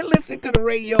believe they listened to the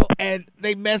radio and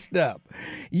they messed up.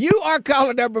 You are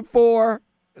caller number 4,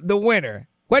 the winner.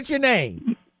 What's your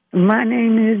name? My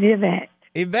name is Yvette.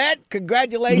 Yvette,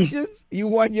 congratulations. You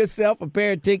won yourself a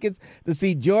pair of tickets to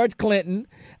see George Clinton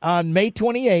on May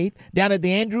 28th down at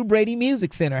the Andrew Brady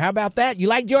Music Center. How about that? You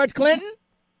like George Clinton?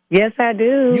 Yes, I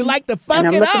do. You like to funk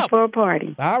and it I'm up. looking for a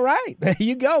party. All right. There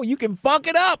you go. You can funk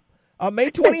it up on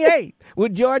May 28th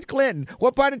with George Clinton.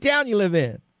 What part of town you live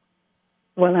in?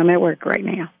 Well, I'm at work right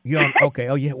now. You're on, okay.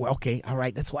 Oh, yeah. Well, okay. All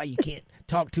right. That's why you can't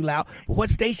talk too loud. But what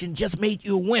station just made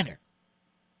you a winner?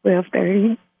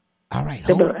 12:30. All right.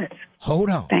 The Buzz. Hold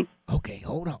on. Thanks. Okay.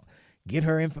 Hold on. Get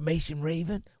her information,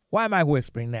 Raven. Why am I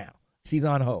whispering now? She's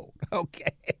on hold.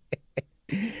 Okay.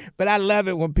 But I love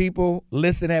it when people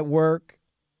listen at work.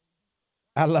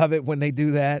 I love it when they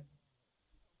do that.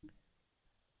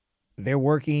 They're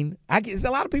working. A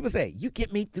lot of people say, you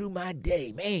get me through my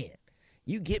day, man.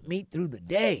 You get me through the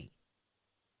day.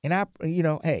 And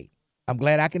hey, I'm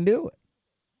glad I can do it.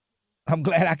 I'm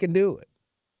glad I can do it.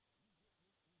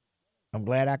 I'm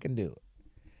glad I can do it.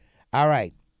 All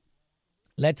right.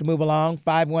 Let's move along.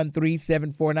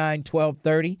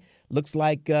 513-749-1230. Looks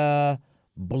like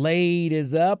Blade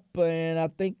is up, and I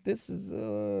think this is,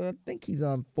 I think he's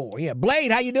on 4. Yeah, Blade,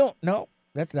 how you doing? No,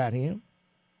 that's not him.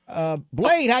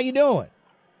 Blade, how you doing?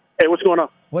 Hey, what's going on?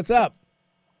 What's up?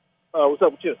 What's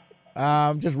up with you?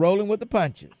 I'm just rolling with the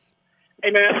punches.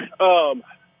 Hey, man, I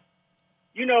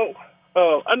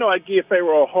know I give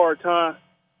Pharaoh a hard time,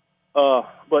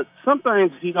 but some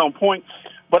things he's on point.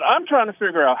 But I'm trying to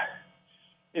figure out,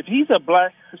 if he's a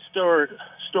black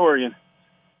historian,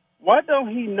 why don't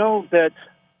he know that,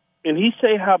 and he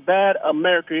say how bad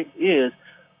America is,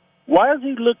 why is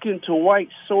he looking to white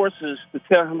sources to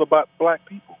tell him about black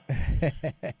people?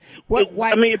 What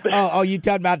white? You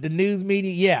talking about the news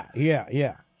media? Yeah.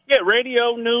 Yeah,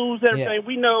 radio, news, everything. Yeah.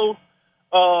 We know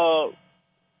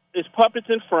it's puppets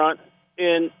in front,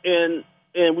 and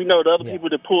and we know the other people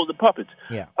that pulled the puppets.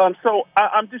 Yeah. So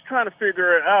I'm just trying to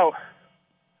figure it out.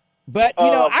 But,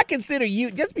 I consider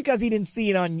you, just because he didn't see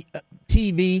it on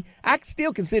TV, I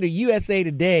still consider USA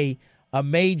Today a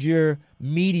major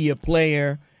media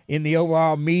player in the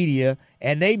overall media,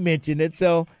 and they mentioned it.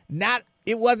 So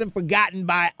it wasn't forgotten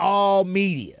by all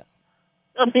media.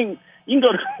 I mean, you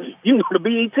can go to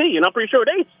BET, and I'm pretty sure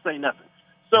they say nothing.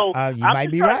 So you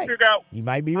might be right. You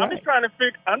might be right. I'm just trying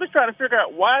to figure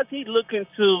out why is he looking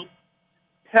to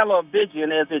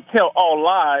television as it tell all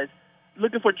lies,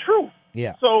 looking for truth.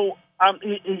 Yeah. So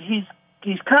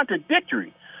he's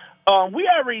contradictory. We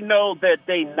already know that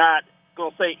they not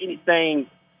gonna say anything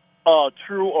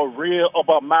true or real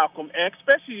about Malcolm X,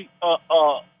 especially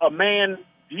a man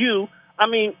view. I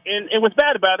mean, and what's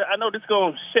bad about it, I know this is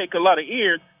gonna shake a lot of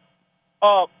ears.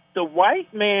 The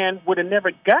white man would have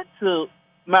never got to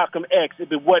Malcolm X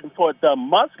if it wasn't for the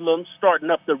Muslims starting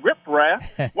up the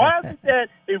riffraff. Why is it that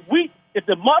if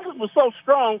the Muslims were so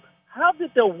strong, how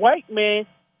did the white man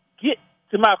get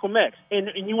to Malcolm X? And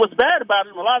what's bad about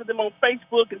it, a lot of them on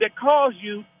Facebook, and they calls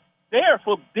you, they're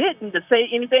forbidden to say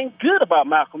anything good about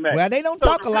Malcolm X. Well, they don't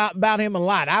talk about him a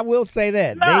lot. I will say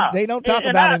that. Nah, they don't talk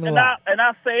about him a lot. And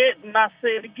I say it, and I say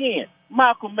it again.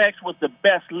 Malcolm X was the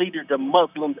best leader the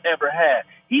Muslims ever had.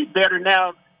 He's better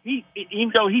now.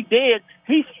 Even though he's dead,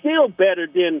 he's still better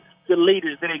than the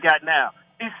leaders that they got now.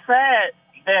 It's sad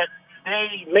that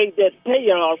they made that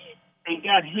chaos and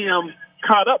got him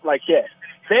caught up like that.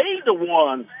 They the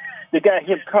ones that got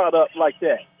him caught up like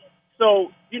that.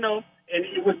 So, and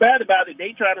it was bad about it.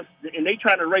 They try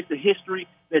to erase the history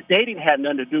that they didn't have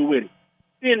nothing to do with it.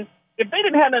 Then, if they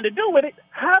didn't have nothing to do with it,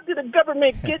 how did the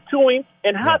government get to him,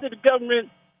 and how did the government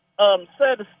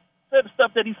say the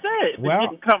stuff that he said? It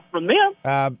didn't come from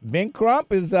them. Ben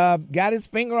Crump has got his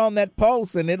finger on that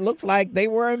pulse, and it looks like they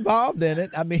were involved in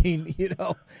it. I mean,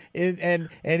 and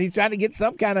he's trying to get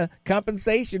some kind of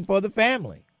compensation for the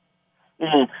family.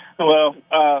 Mm-hmm. Well,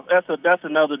 that's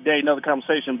another day, another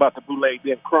conversation about the bootleg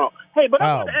Ben Crump. Hey, but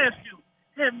I want to ask you,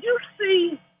 have you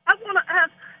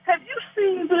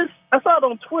seen this? I saw it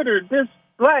on Twitter. This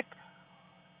black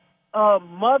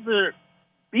mother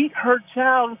beat her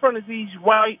child in front of these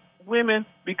white women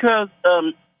because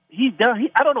I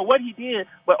don't know what he did,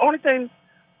 but only thing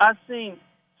I seen,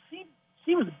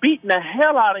 she was beating the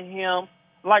hell out of him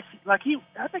I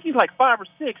think he's like 5 or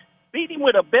 6. Beating him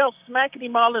with a belt, smacking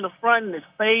him all in the front in his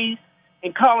face,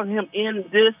 and calling him in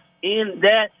this, in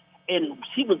that, and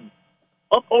she was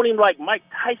up on him like Mike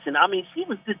Tyson. I mean, she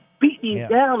was just beating him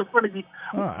down in front of the.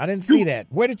 Oh, I didn't see that.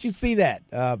 Where did you see that,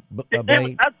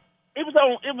 Blade? It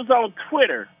was on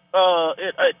Twitter.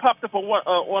 It popped up on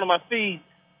one of my feeds.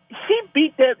 She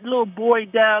beat that little boy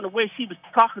down the way she was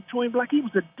talking to him like he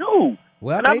was a dude.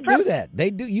 Well, they do that.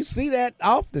 They do. You see that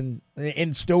often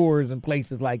in stores and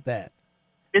places like that.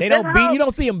 They don't beat. You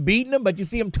don't see them beating them, but you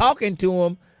see them talking to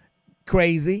them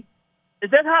crazy.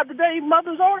 Is that how today's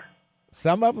mothers are?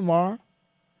 Some of them are.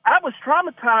 I was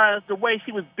traumatized the way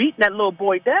she was beating that little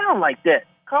boy down like that,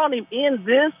 calling him in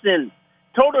this, and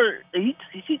told her.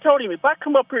 She told him, if I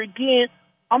come up here again,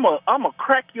 I'm a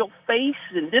crack your face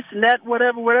and this and that,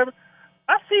 whatever.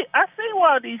 I see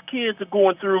why these kids are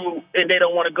going through and they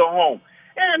don't want to go home.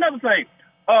 And another thing,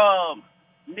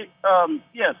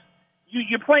 yes,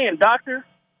 you're playing doctor.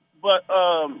 But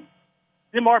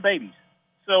them are babies.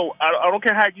 So I don't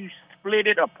care how you split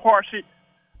it or parse it.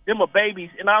 Them are babies.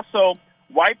 And also,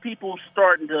 white people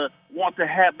starting to want to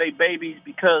have their babies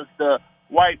because the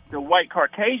white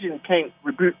Caucasian can't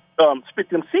spit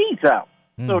them seeds out.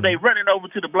 Mm-hmm. So they run it over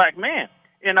to the black man.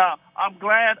 And I'm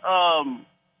glad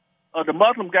the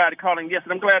Muslim guy that called him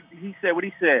yesterday, I'm glad he said what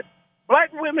he said.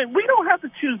 Black women, we don't have to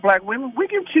choose black women. We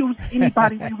can choose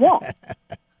anybody we want.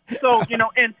 So,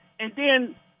 and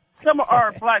then some of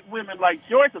our black women, like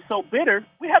Joyce, are so bitter,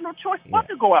 we have no choice but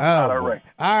to go outside our race.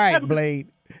 All right, Blade.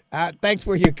 Thanks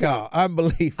for your call.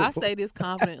 Unbelievable. I say this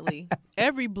confidently.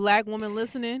 Every black woman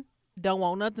listening don't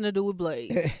want nothing to do with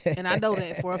Blade. And I know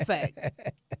that for a fact.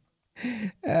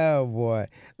 Oh, boy.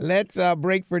 Let's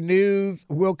break for news.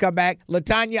 We'll come back.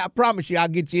 LaTanya, I promise you I'll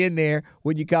get you in there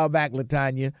when you call back,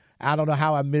 LaTanya. I don't know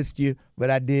how I missed you, but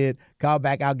I did. Call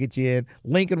back. I'll get you in.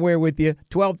 Lincoln Ware with you.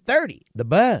 1230, The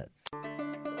Buzz.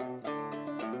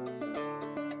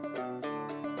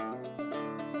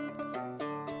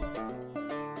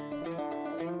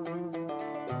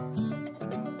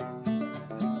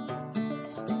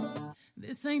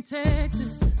 This ain't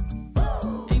Texas,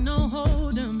 ain't no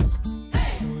hold'em.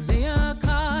 So lay your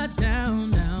cards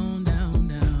down, down, down,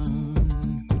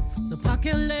 down. So park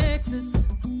your Lexus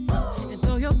and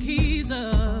throw your keys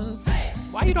up.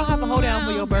 Why you don't have a hold down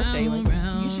for your birthday,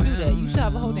 Lincoln? You should do that. You should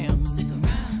have a hold down.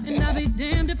 be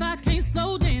damned if I can't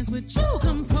slow dance with you.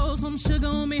 Come pour some sugar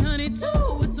on me, honey,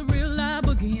 too. It's a real live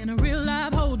boogie and a real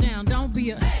live hold down. Don't be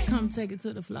a come take it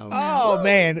to the floor. Oh,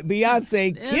 man.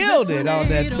 Beyonce killed it on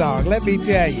that song. Let me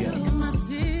tell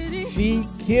you. She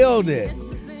killed it.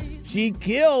 She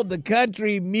killed the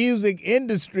country music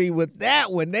industry with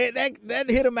that one. That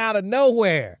hit them out of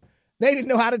nowhere. They didn't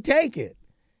know how to take it,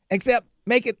 except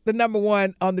make it the number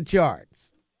one on the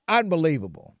charts.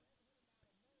 Unbelievable.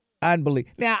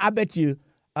 Now, I bet you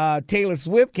Taylor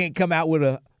Swift can't come out with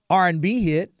a R&B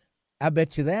hit. I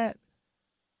bet you that.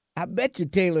 I bet you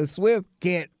Taylor Swift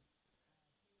can't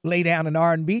lay down an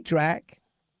R&B track.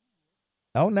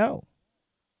 Oh, no.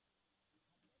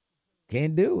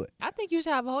 Can't do it. I think you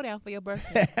should have a hoedown for your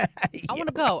birthday. I want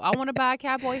to go. I want to buy a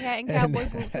cowboy hat and cowboy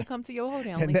boots and come to your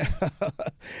hoedown.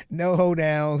 No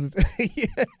hoedowns.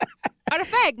 Matter of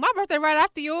fact, my birthday right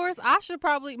after yours. I should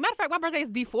probably. Matter of fact, my birthday is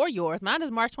before yours. Mine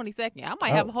is March 22nd. I might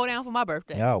have a hoedown for my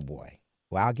birthday. Oh boy.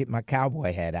 Well, I'll get my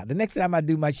cowboy hat out. The next time I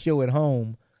do my show at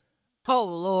home. Oh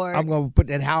Lord. I'm gonna put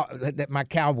my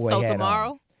cowboy hat on. So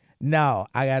tomorrow? No,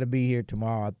 I got to be here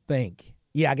tomorrow. I think.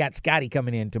 Yeah, I got Scotty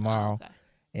coming in tomorrow. Oh, okay.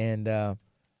 And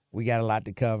we got a lot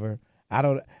to cover. I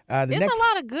don't. There's a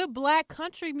lot of good black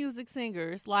country music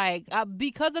singers. Like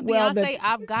because of Beyonce,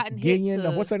 I've gotten Gillian. hit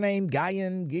to, what's her name?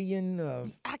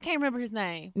 Gillian. I can't remember his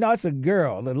name. No, it's a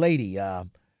girl, a lady.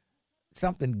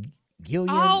 Something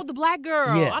Gillian. Oh, the black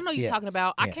girl. Yes, I know you're talking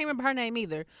about. I can't remember her name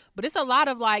either. But it's a lot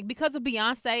of because of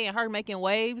Beyonce and her making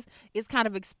waves, it's kind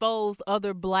of exposed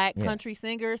other black country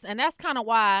singers. And that's kind of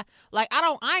why,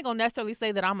 I ain't gonna necessarily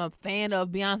say that I'm a fan of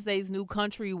Beyonce's new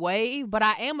country wave, but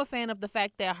I am a fan of the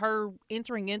fact that her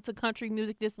entering into country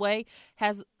music this way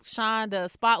has shined a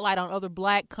spotlight on other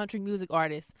black country music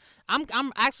artists.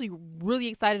 I'm actually really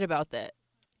excited about that.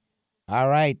 All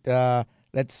right.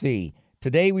 Let's see.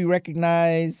 Today we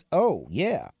recognize,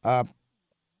 Hydration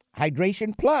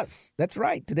Plus. That's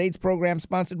right. Today's program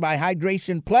sponsored by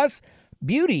Hydration Plus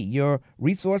Beauty, your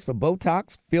resource for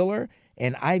Botox, filler,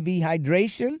 and IV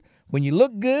hydration. When you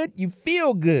look good, you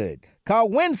feel good. Call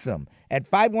Winsome at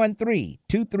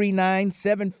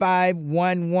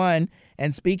 513-239-7511.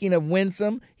 And speaking of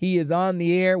Winsome, he is on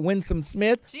the air, Winsome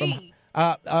Smith.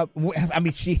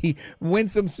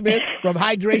 Winsome Smith from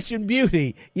Hydration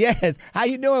Beauty. Yes. How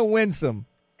you doing, Winsome?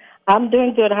 I'm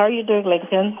doing good. How are you doing,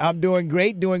 Lincoln? I'm doing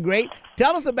great.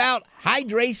 Tell us about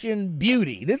Hydration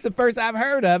Beauty. This is the first I've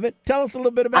heard of it. Tell us a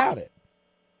little bit about it.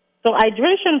 So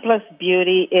Hydration Plus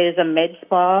Beauty is a med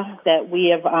spa that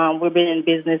we've been in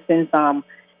business since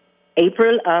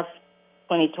April of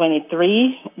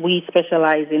 2023. We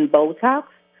specialize in Botox,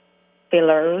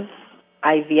 fillers,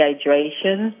 IV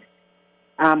hydration,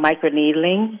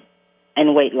 microneedling,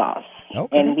 and weight loss.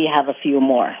 Okay. And we have a few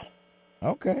more.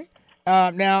 Okay.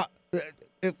 Now,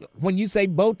 when you say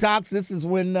Botox, this is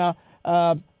when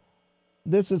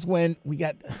we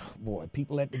got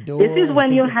people at the door. This is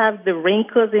when you have the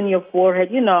wrinkles in your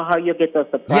forehead. You know how you get those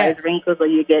surprise wrinkles, or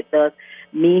you get the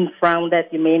mean frown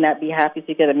that you may not be happy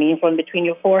to get a mean frown between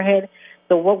your forehead.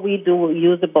 So what we do, we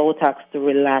use the Botox to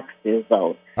relax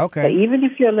those. Okay. So even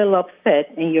if you're a little upset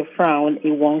and you frown,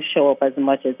 it won't show up as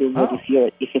much as it would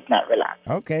if it's not relaxed.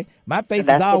 Okay. My face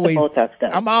is always,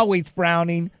 I'm always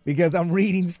frowning because I'm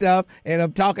reading stuff and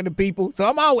I'm talking to people.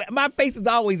 So my face is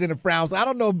always in a frown. So I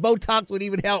don't know if Botox would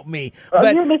even help me.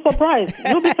 But you'll be surprised.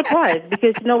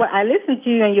 Because you know what? I listen to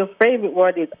you and your favorite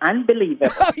word is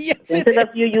unbelievable. Oh, yes, instead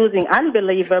of you using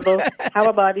unbelievable, how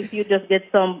about if you just get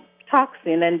some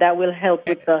toxin, and that will help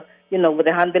with the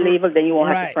unbelievable, then you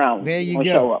won't have to frown. There you go.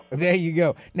 Show up. There you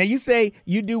go. Now, you say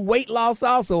you do weight loss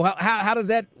also. How does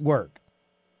that work?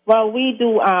 Well, we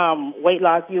do weight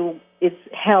loss. It's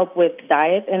help with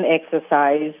diet and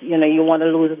exercise. You want to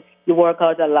lose, you work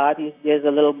out a lot. There's a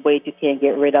little weight you can't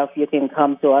get rid of. You can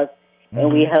come to us,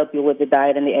 and we help you with the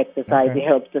diet and the exercise. Okay. It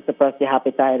helps to suppress the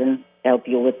appetite and help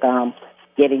you with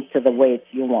getting to the weight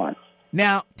you want.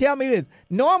 Now, tell me this.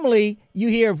 Normally, you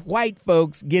hear of white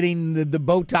folks getting the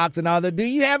Botox and all that. Do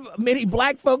you have many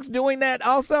black folks doing that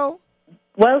also?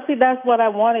 Well, see, that's what I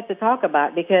wanted to talk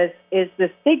about, because it's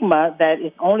the stigma that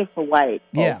is only for white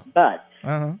folks. Yeah. But,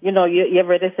 you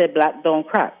already said black don't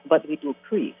crack, but we do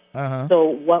crease.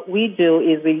 So what we do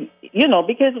is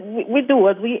because we do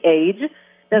as we age,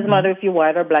 doesn't matter if you're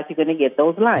white or black, you're going to get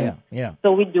those lines. Yeah.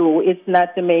 So we do. It's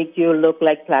not to make you look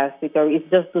like plastic, or it's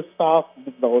just to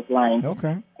soften those lines.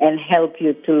 Okay. And help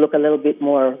you to look a little bit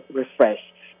more refreshed.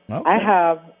 Okay. I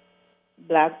have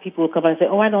black people come and say,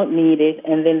 I don't need it.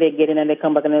 And then they get in and they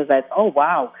come back and it's like, oh,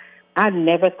 wow, I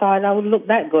never thought I would look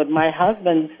that good. My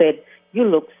husband said, you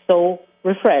look so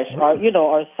refreshed,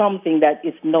 or something that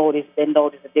is noticed. They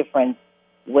notice the difference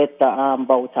with the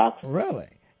Botox. Really?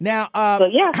 Now,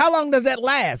 yeah. How long does that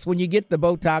last when you get the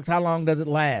Botox? How long does it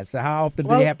last? How often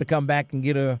do you have to come back and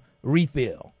get a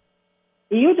refill?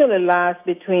 It usually lasts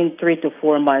between 3 to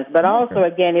 4 months, but also,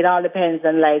 again, it all depends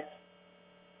on, like,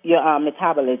 your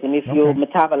metabolism. If you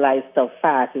metabolize stuff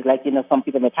fast, it's like, some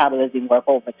people metabolism work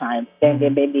overtime, then they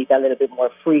may need a little bit more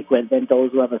frequent than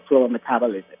those who have a slower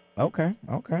metabolism. Okay.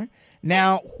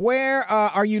 Now, where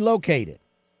are you located?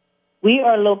 We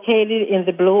are located in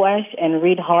the Blue Ash and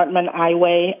Reed Hartman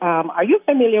Highway. Are you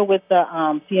familiar with the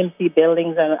CMC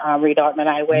buildings and Reed Hartman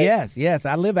Highway? Yes.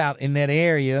 I live out in that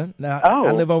area. Now,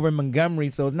 I live over in Montgomery,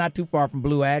 so it's not too far from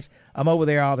Blue Ash. I'm over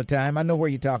there all the time. I know where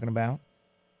you're talking about.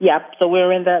 Yep. So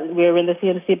we're in the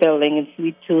CMC building in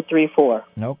Suite 234.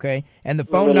 Okay. And the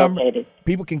phone number,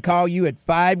 people can call you at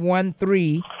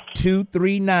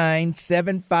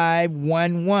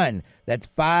 513-239-7511. That's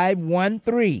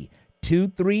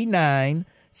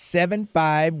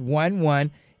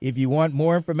 513-239-7511. If you want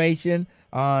more information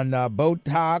on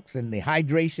Botox and the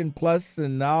Hydration Plus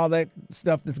and all that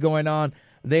stuff that's going on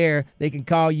there, they can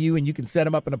call you and you can set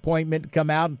them up an appointment to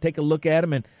come out and take a look at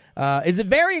them. And is it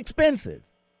very expensive?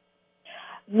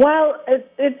 Well,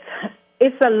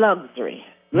 it's a luxury.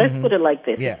 Let's put it like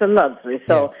this. Yeah. It's a luxury.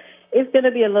 So it's going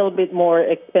to be a little bit more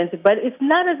expensive, but it's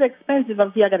not as expensive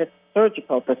as you got a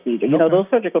surgical procedure. Those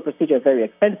surgical procedures are very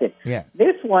expensive. Yes.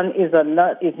 This one is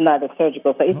not a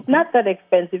surgical, so it's not that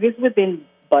expensive. It's within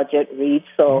budget reach.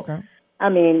 So, I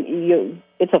mean,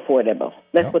 it's affordable.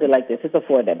 Let's put it like this. It's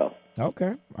affordable.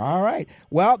 Okay. All right.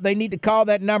 Well, they need to call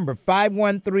that number,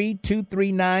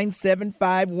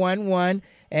 513-239-7511.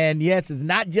 And, yes, it's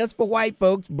not just for white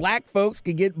folks. Black folks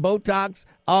can get Botox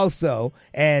also.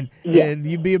 And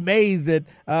you'd be amazed at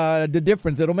the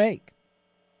difference it'll make.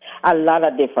 A lot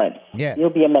of difference. Yes. You'll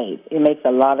be amazed. It makes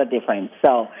a lot of difference.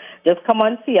 So just come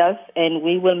on, see us, and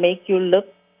we will make you look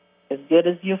as good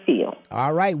as you feel.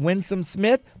 All right. Winsome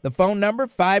Smith, the phone number,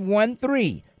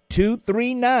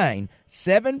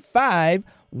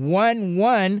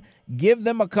 513-239-7511. Give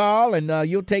them a call, and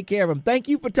you'll take care of them. Thank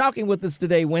you for talking with us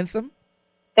today, Winsome.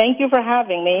 Thank you for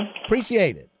having me.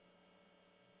 Appreciate it.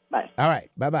 Bye. All right.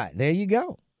 Bye-bye. There you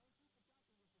go.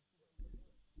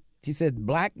 She said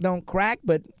black don't crack,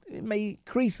 but it may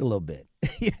crease a little bit.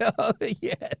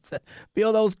 Yes.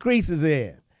 Fill those creases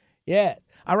in. Yes.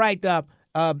 All right.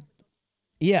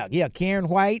 Karen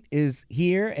White is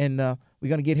here, and we're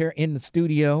going to get her in the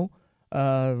studio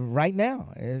right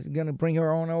now. It's going to bring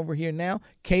her on over here now.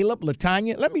 Caleb,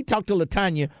 LaTanya. Let me talk to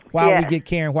LaTanya while we get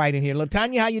Karen White in here.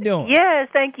 LaTanya, how you doing? Yes,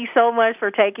 thank you so much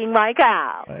for taking my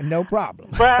call. No problem.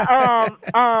 But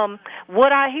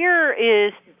what I hear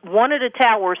is one of the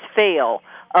towers fell.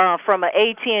 From an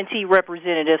AT&T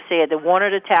representative said that one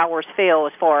of the towers fell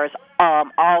as far as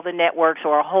all the networks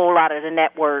or a whole lot of the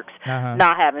networks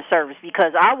not having service,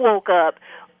 because I woke up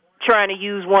trying to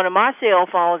use one of my cell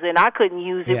phones and I couldn't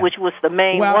use it, which was the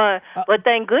main one. But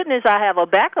thank goodness I have a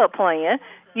backup plan,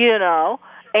 and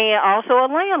also a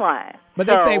landline. But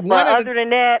they say other than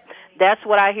that, that's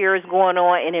what I hear is going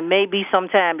on, and it may be some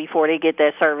time before they get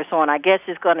that service on. I guess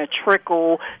it's going to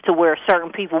trickle to where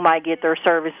certain people might get their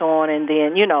service on, and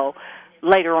then,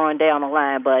 later on down the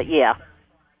line. But, yeah,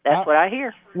 that's what I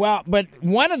hear. Well, but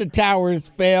one of the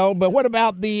towers fell, but what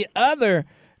about the other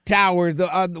towers?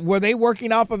 Were they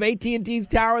working off of AT&T's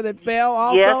tower that fell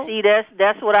also? Yeah, see,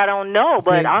 that's what I don't know.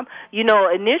 But,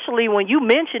 initially when you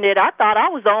mentioned it, I thought I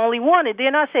was the only one. And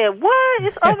then I said, what?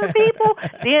 It's other people?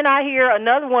 Then I hear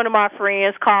another one of my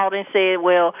friends called and said,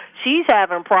 well, she's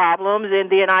having problems.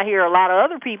 And then I hear a lot of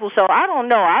other people. So I don't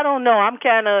know. I'm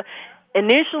kind of,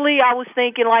 initially I was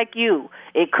thinking like you.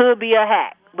 It could be a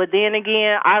hack. But then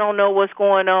again, I don't know what's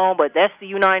going on, but that's the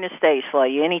United States for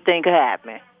you. Anything could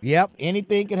happen. Yep,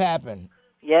 anything could happen.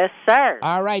 Yes, sir.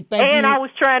 All right, thank you. And I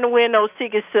was trying to win those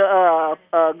tickets to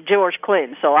George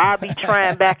Clinton, so I'll be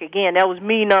trying back again. That was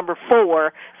me, number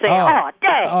 4, saying,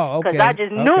 dang, because I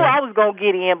just knew I was going to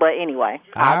get in. But anyway,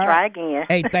 I'll try again.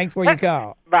 Hey, thanks for your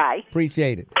call. Bye.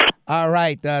 Appreciate it. All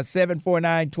right,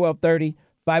 749-1230,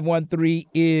 513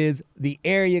 is the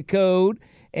area code.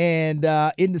 And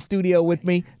in the studio with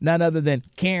me, none other than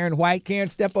Karen White. Karen,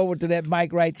 step over to that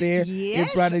mic right there in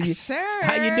front of you. Sir.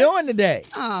 How you doing today?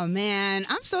 Oh, man,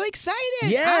 I'm so excited.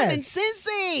 Yes. I'm in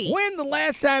Cincy. When the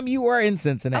last time you were in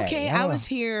Cincinnati? Okay, I was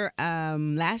here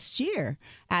last year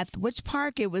at which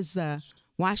park? It was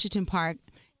Washington Park.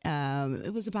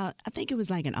 It was about, I think it was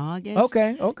like in August.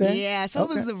 Okay. Yeah, so it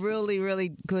was a really,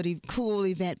 really good, cool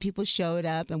event. People showed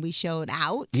up and we showed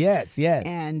out. Yes.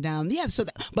 And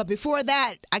but before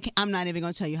that, I'm not even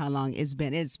going to tell you how long it's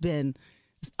been. It's been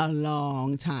a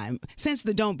long time since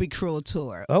the Don't Be Cruel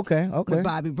tour. Okay. With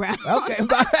Bobby Brown. Okay.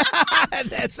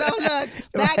 So look,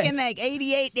 back in like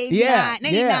 88, 89,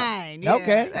 89. Yeah,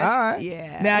 okay. All right.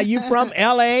 Yeah. Now you from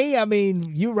L.A.? I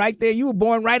mean, you right there. You were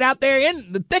born right out there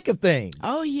in the thick of things.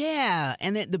 Oh yeah,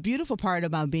 and the beautiful part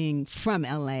about being from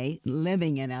L.A.,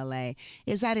 living in L.A.,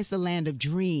 is that it's the land of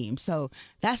dreams. So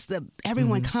that's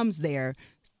everyone comes there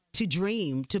to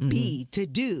dream, to be, to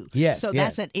do. Yes, so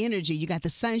that's that energy. You got the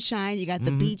sunshine, you got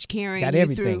the beach carrying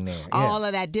you through all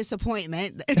of that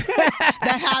disappointment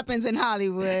that happens in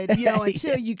Hollywood,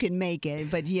 until you can make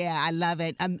it. But yeah, I love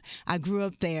it. I grew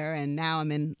up there, and now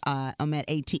I'm in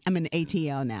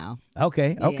ATL now.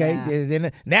 Okay.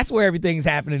 Then that's where everything's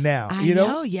happening now. I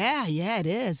know. Yeah, it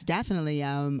is definitely.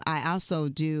 I also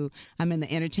I'm in the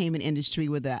entertainment industry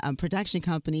with a production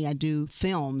company. I do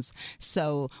films,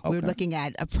 so we're looking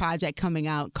at a project coming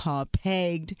out called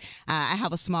Pegged. I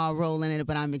have a small role in it,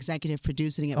 but I'm executive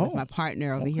producing it with my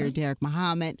partner over here, Derek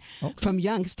Muhammad, from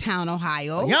Youngstown,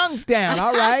 Ohio. Youngstown,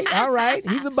 all right.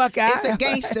 He's a Buckeye. It's a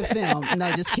gangster film.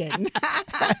 No, just kidding.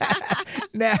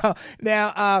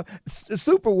 Now,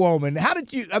 Superwoman. How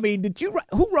did you? I mean,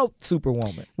 who wrote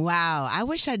Superwoman? Wow, I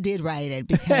wish I did write it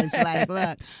because,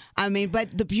 look, I mean,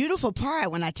 but the beautiful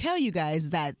part when I tell you guys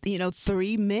that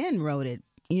 3 men wrote it.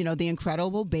 The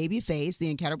incredible Babyface, the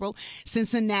incredible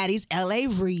Cincinnati's L.A.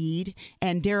 Reid,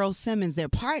 and Daryl Simmons, their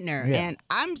partner. Yeah. And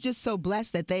I'm just so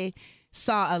blessed that they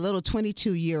saw a little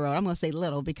 22-year-old. I'm going to say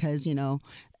little because,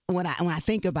 when I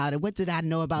think about it, what did I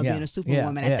know about being a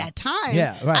superwoman at that time?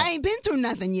 Yeah, right. I ain't been through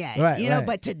nothing yet,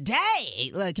 But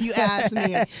today, look, you asked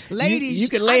me, ladies, you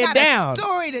can lay I got it down. A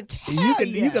story to tell you.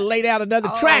 You can lay down another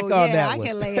track on that one. I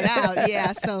can lay it out.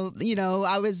 Yeah, so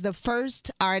I was the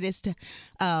first artist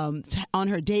on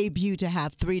her debut to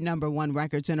have 3 #1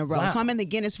 records in a row. Wow. So I'm in the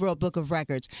Guinness World Book of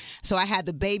Records. So I had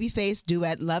the Babyface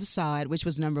duet "Love Saw It," which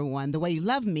was #1. "The Way You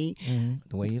Love Me,"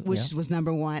 which was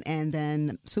 #1, and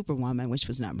then "Superwoman," which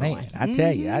was #1. Man, I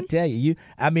tell you,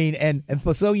 and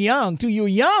for so young too. You were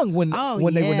young when they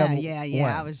were #1.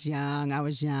 Yeah. I was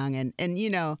young, and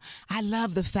I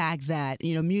love the fact that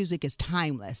music is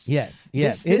timeless. Yes,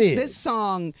 it is. This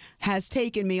song has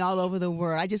taken me all over the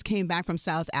world. I just came back from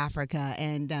South Africa,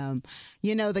 and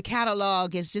the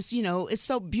catalog is just it's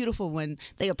so beautiful when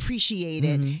they appreciate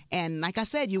it. And like I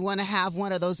said, you want to have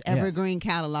one of those evergreen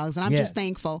catalogs, and I'm just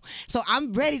thankful. So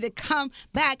I'm ready to come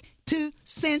back to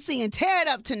Cincy and tear it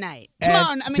up tonight.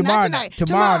 Tomorrow night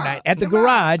at the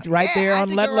garage right there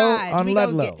on Ludlow.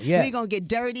 Ludlow. We're going to get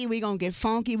dirty. We're going to get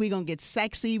funky. We're going to get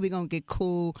sexy. We're going to get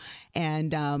cool.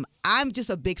 And I'm just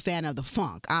a big fan of the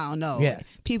funk. I don't know. Yes.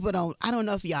 I don't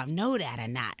know if y'all know that or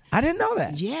not. I didn't know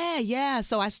that. Yeah.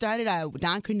 So I started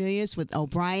Don Cornelius with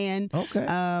O'Brien.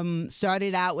 Okay.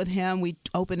 Started out with him. We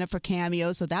opened up for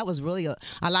Cameo. So that was really a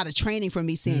lot of training for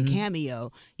me seeing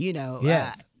Cameo,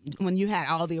 Yes. When you had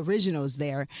all the originals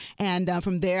there. And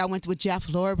from there, I went with Jeff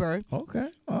Lorber. Okay.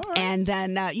 All right. And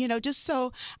then, just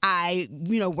so I,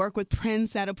 work with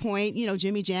Prince at a point,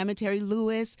 Jimmy Jam and Terry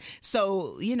Lewis.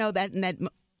 So,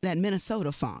 that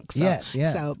Minnesota funk. So,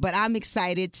 yes. So, but I'm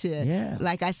excited to,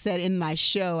 like I said in my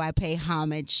show, I pay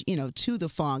homage, to the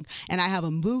funk. And I have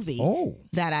a movie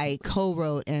that I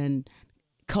co-wrote and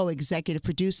co-executive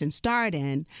produced and starred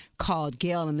in called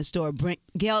Gale in the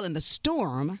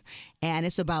Storm, and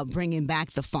it's about bringing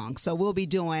back the funk. So we'll be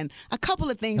doing a couple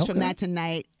of things from that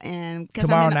tonight and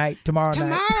tomorrow night.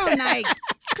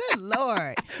 Good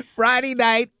Lord. Friday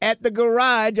night at the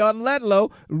garage on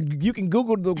Ludlow. You can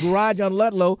Google the garage on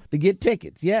Ludlow to get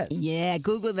tickets. Yes. Yeah,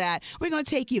 Google that. We're going to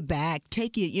take you back,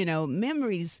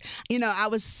 memories. I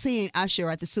was seeing Usher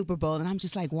at the Super Bowl, and I'm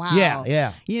just like, wow.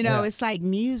 Yeah. It's like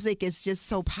music is just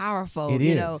so powerful. It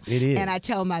is. And I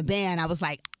tell my band, I was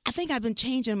like, I think I've been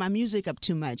changing my music up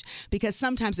too much because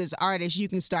sometimes as artists, you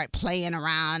can start playing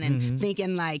around and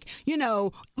thinking like,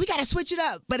 we got to switch it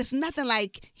up. But it's nothing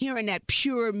like hearing that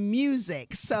pure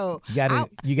music. So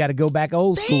you got to go back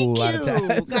old school. Thank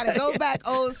you. Got to go back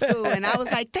old school. And I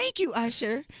was like, thank you,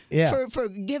 Usher, for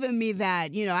giving me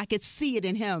that. I could see it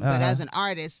in him. But as an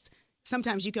artist,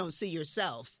 sometimes you don't see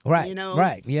yourself. Right.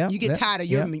 Right. Yeah. You get tired of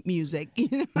your music.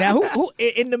 Now, who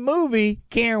in the movie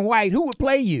Karen White, who would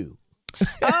play you?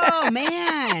 Oh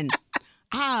man.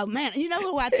 You know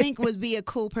who I think would be a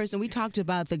cool person? We talked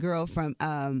about the girl from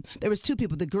there was 2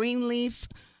 people, the Greenleaf.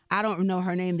 I don't know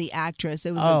her name, the actress.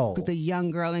 It was the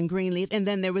young girl in Greenleaf, and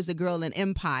then there was a girl in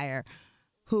Empire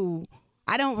who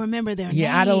I don't remember their names.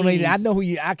 Yeah, I don't either. I know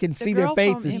who I can see their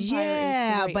faces.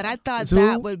 Yeah, but I thought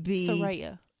that would be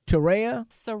Soraya. Soraya?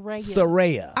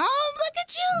 Soraya. Oh, look at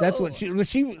you? That's what she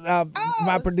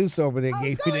my producer over there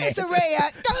gave me that. Go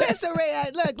ahead,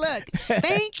 Soraya. Look.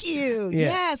 Thank you. Yeah.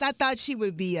 Yes, I thought she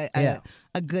would be a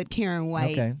good Karen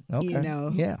White,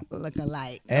 look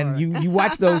alike. And you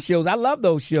watch those shows. I love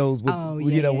those shows with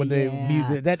the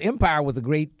music. That Empire was a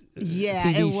great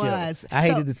TV show. Was. I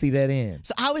hated to see that end.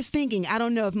 So I was thinking, I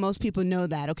don't know if most people know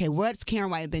that. Okay, what's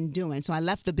Karen White been doing? So I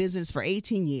left the business for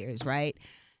 18 years, right?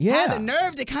 Yeah. Had the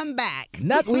nerve to come back. We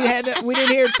didn't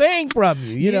hear a thing from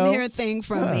you. You didn't hear a thing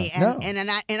from me, no. and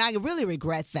I really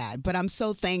regret that. But I'm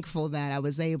so thankful that I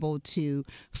was able to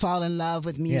fall in love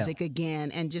with music again.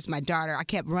 And just my daughter, I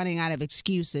kept running out of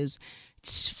excuses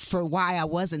for why I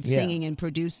wasn't singing and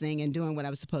producing and doing what I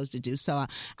was supposed to do. So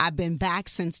I've been back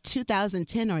since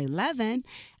 2010 or 11.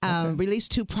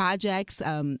 Released 2 projects,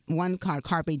 one called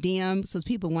Carpe Diem. So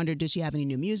people wonder, does she have any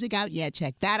new music out? Yeah,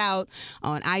 check that out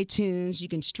on iTunes. You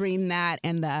can stream that.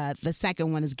 And the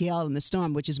second one is Gale in the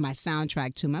Storm, which is my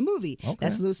soundtrack to my movie.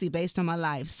 That's loosely based on my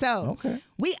life. So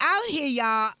we out here,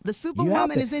 y'all. The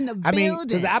Superwoman is in the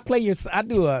building. I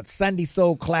do a Sunday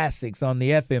Soul Classics on the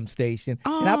FM station.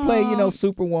 And I play,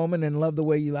 Superwoman and Love the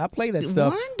Way You. I play that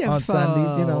stuff on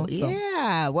Sundays,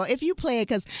 Yeah. Well, if you play it,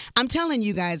 because I'm telling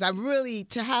you guys, I really,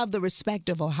 to have the respect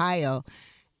of Ohio,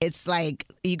 it's like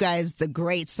you guys, the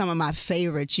greats, some of my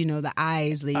favorites, the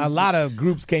Isleys. A lot of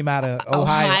groups came out of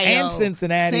Ohio and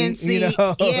Cincinnati,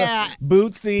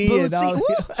 Bootsy. And all.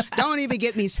 Don't even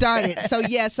get me started. So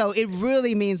it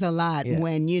really means a lot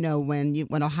when you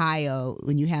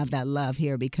have that love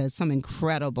here, because some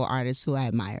incredible artists who I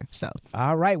admire. So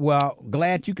all right, well,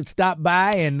 glad you could stop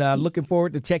by, and looking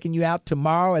forward to checking you out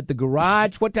tomorrow at the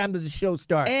Garage. What time does the show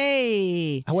start?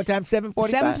 Hey, what time?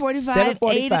 7:45.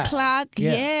 7:45. 8 o'clock.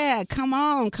 Yeah, come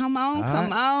on.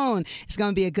 It's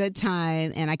going to be a good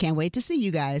time, and I can't wait to see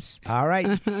you guys. All right.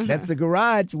 That's the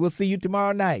Garage. We'll see you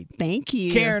tomorrow night. Thank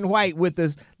you. Karen White with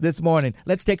us this morning.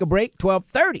 Let's take a break.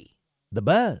 12:30. The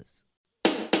Buzz.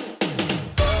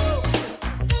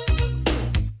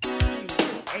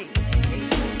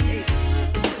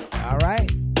 All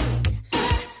right.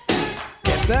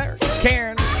 Yes, sir.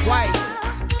 Karen White.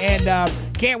 And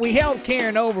we held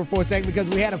Karen over for a second because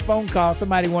we had a phone call.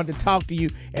 Somebody wanted to talk to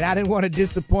you, and I didn't want to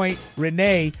disappoint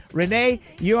Renee. Renee,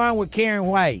 you're on with Karen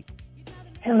White.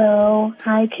 Hello.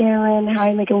 Hi, Karen. Hi,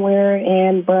 Lincoln Ware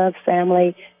and Buzz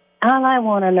family. All I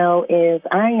want to know is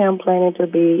I am planning to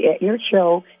be at your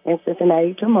show in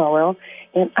Cincinnati tomorrow,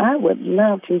 and I would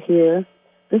love to hear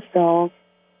the song,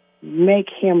 Make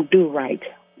Him Do Right.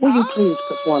 Will you please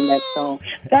perform that song?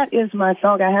 That is my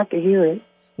song. I have to hear it.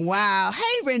 Wow.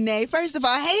 Hey, Renee. First of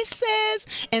all, hey, sis.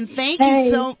 And thank you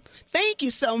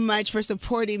so much for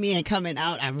supporting me and coming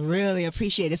out. I really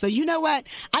appreciate it. So you know what?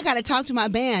 I got to talk to my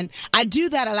band. I do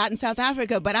that a lot in South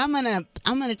Africa, but I'm gonna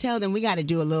tell them we got to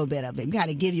do a little bit of it. We got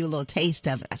to give you a little taste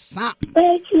of it or something.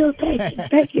 Thank you.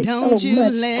 Don't so you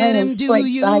much. let him do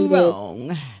you excited.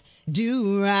 wrong.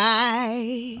 Do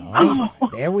right. Oh,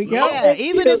 there we go. Yeah,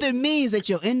 even if it means that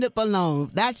you'll end up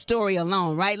alone. That story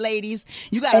alone, right, ladies?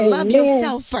 You got to love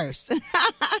yourself first.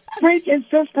 Preach it,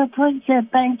 sister. Preach it.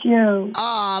 Thank you.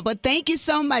 But thank you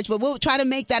so much. But we'll try to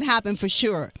make that happen for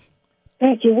sure.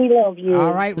 Thank you. We love you.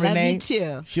 All right, Renee. Love you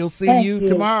too. She'll see you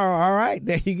tomorrow. All right,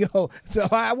 there you go. So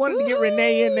I wanted to get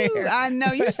Renee in there. I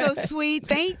know. You're so sweet.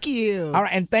 Thank you. All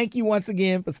right, and thank you once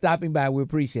again for stopping by. We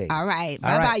appreciate it. All right.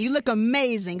 Bye-bye. You look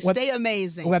amazing. Stay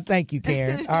amazing. Well, thank you,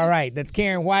 Karen. All right, that's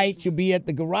Karen White. She'll be at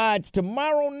the Garage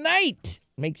tomorrow night.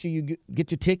 Make sure you get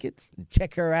your tickets and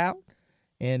check her out.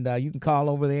 And you can call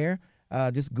over there.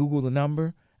 Just Google the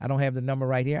number. I don't have the number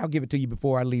right here. I'll give it to you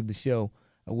before I leave the show.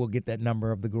 We'll get that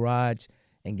number of the Garage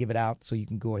and give it out so you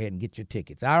can go ahead and get your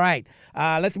tickets. All right,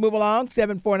 let's move along.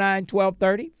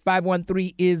 749-1230.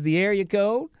 513 is the area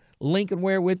code. Lincoln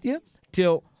Ware with you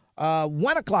till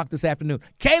 1 o'clock this afternoon.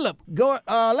 Caleb, go.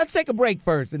 Let's take a break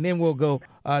first, and then we'll go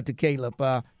to Caleb.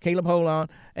 Caleb, hold on,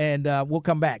 and we'll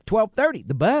come back. 1230,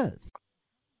 The Buzz.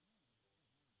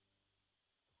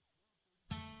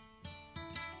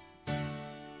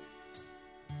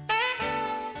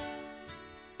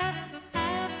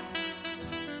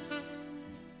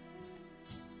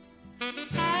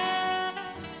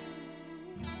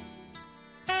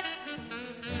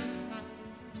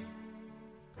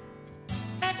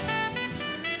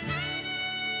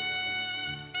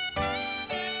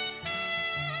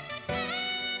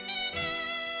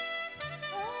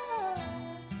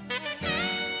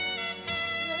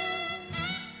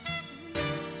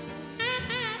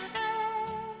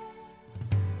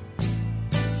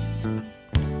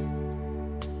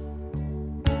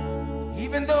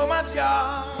 Even though my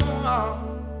job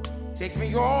takes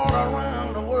me all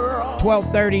around the world.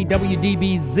 1230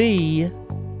 WDBZ.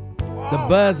 the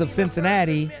buzz of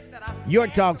Cincinnati, your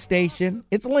talk station.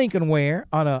 It's Lincoln Ware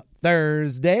on a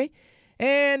Thursday.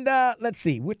 And let's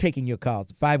see, we're taking your calls,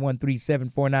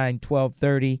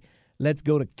 513-749-1230. Let's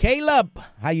go to Caleb.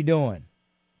 How you doing?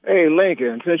 Hey,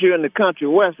 Lincoln, since you're in the country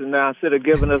western now, instead of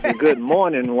giving us a good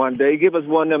morning one day, give us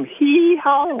one of them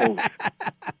hee-haws.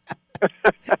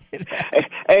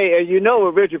 Hey, and you know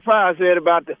what Richard Pryor said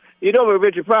about them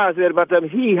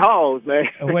hee-haws, man.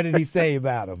 What did he say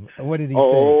about them? What did he say?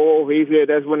 Oh, he said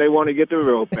that's when they want to get the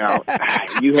rope out.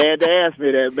 You had to ask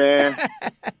me that, man.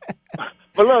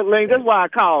 But look, Lincoln, that's why I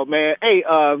called, man. Hey,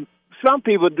 some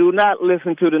people do not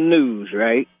listen to the news,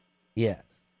 right? Yes.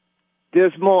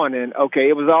 This morning, okay,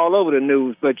 it was all over the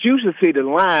news, but you should see the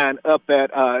line up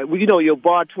at, your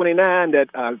bar 29,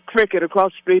 that cricket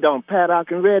across the street on Paddock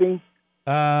and Reading.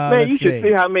 Man, you should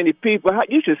see how many people.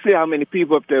 You should see how many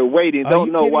people up there waiting.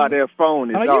 Don't know why their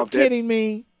phone is off. Are you kidding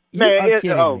me? Man, it's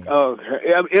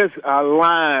a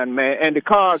line, man, and the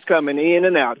cars coming in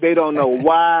and out. They don't know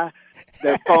why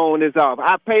their phone is off.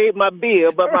 I paid my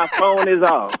bill, but my phone is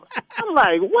off. I'm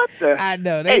like, what the? I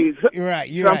know. You're right.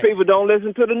 Some people don't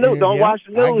listen to the news, don't watch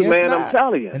the news, man. Not. I'm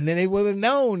telling you. And then they would have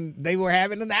known they were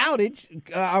having an outage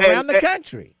around the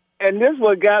country. And this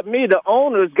what got me. The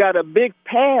owners got a big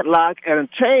padlock and a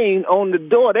chain on the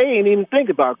door. They ain't even think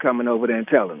about coming over there and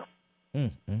telling them.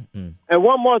 And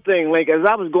one more thing, Link, as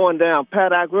I was going down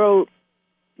Paddock Road,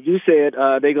 you said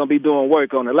they're going to be doing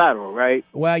work on the lateral, right?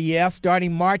 Well, yeah,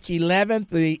 starting March 11th,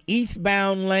 the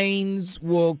eastbound lanes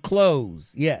will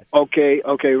close, yes. Okay,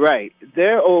 right.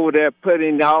 They're over there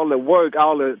putting all the work,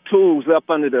 all the tools up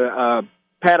under the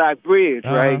Paddock Bridge,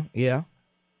 right? Yeah.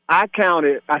 I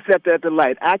sat there at the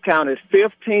light, I counted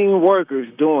 15 workers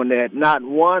doing that, not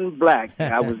one black.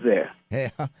 I was there.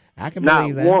 Yeah, I can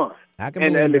believe that. Not one. I can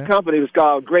believe that. And the company was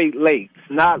called Great Lakes,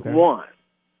 not one.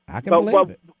 I can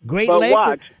believe it. Great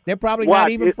Lakes, they're probably not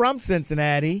even from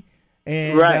Cincinnati.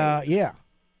 And, right.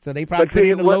 So they probably put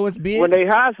in the lowest bid. When they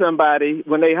hire somebody,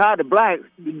 when they hire the black,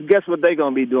 guess what they're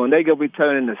going to be doing? They're going to be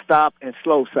turning the stop and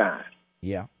slow sign.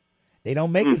 Yeah. They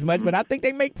don't make as much, but I think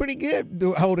they make pretty good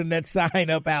holding that sign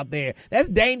up out there. That's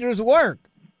dangerous work.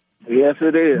 Yes,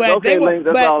 it is. But okay, Link,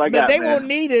 that's all I got, But they man. won't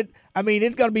need it. I mean,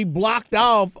 it's going to be blocked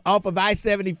off of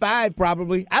I-75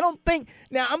 probably. I'm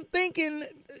thinking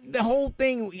the whole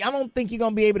thing, I don't think you're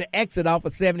going to be able to exit off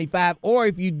of 75, or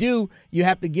if you do, you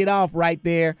have to get off right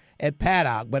there at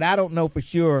Paddock. But I don't know for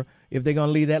sure if they're going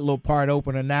to leave that little part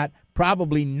open or not.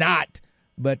 Probably not,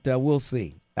 but we'll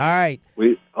see. All right.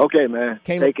 Okay, man.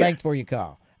 Caleb, thanks for your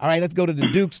call. All right, let's go to the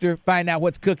Dukester, find out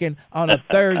what's cooking on a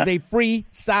Thursday, Free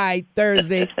Side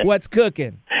Thursday. What's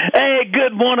cooking? Hey,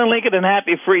 good morning, Lincoln, and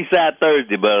happy Free Side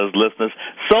Thursday, Buzz listeners.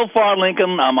 So far,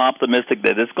 Lincoln, I'm optimistic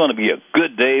that it's going to be a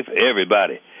good day for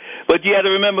everybody. But you have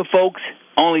to remember, folks,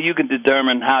 only you can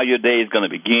determine how your day is going to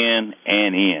begin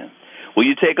and end. Will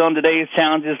you take on today's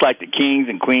challenges like the kings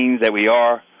and queens that we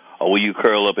are, or will you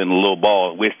curl up in a little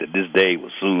ball and wish that this day will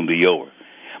soon be over?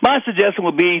 My suggestion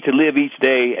would be to live each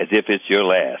day as if it's your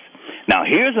last. Now,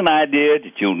 here's an idea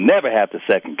that you'll never have to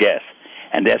second guess,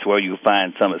 and that's where you'll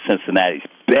find some of Cincinnati's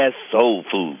best soul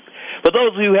food. For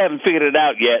those of you who haven't figured it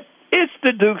out yet, it's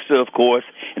the Dukester, of course,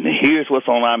 and here's what's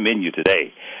on our menu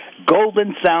today.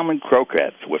 Golden salmon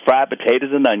croquettes with fried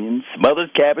potatoes and onions,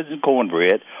 smothered cabbage and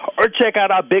cornbread, or check out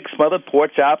our big smothered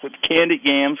pork chops with candied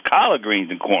yams, collard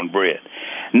greens, and cornbread.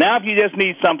 Now, if you just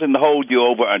need something to hold you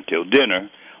over until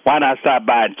dinner, why not stop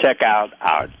by and check out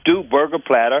our Duke burger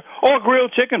platter or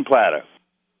grilled chicken platter?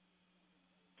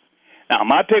 Now,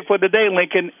 my pick for today,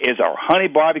 Lincoln, is our honey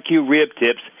barbecue rib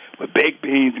tips with baked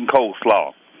beans and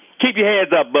coleslaw. Keep your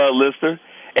heads up, Bud listener.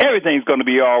 Everything's going to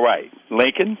be all right.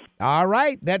 Lincoln? All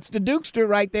right. That's the Dukester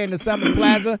right there in the Summit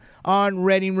Plaza on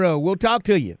Reading Road. We'll talk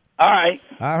to you. All right.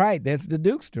 All right. That's the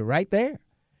Dukester right there.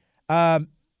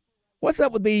 What's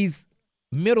up with these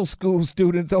middle school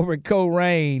students over at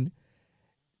Colerain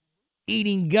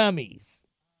eating gummies?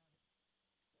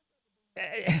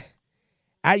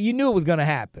 You knew it was going to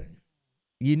happen.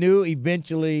 You knew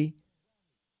eventually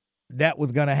that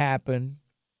was going to happen.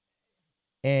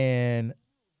 And,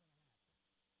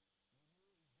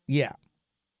 yeah,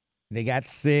 they got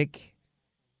sick,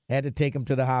 had to take them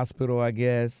to the hospital, I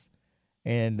guess.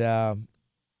 And,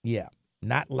 yeah,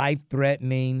 not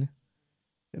life-threatening,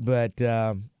 but,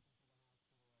 they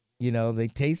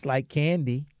taste like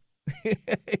candy.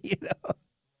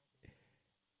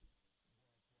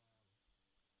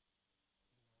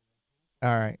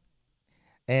 All right.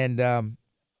 And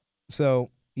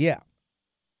so, yeah,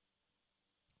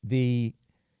 the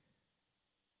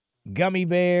gummy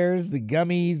bears, the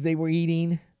gummies they were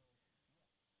eating,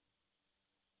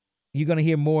 you're going to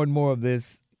hear more and more of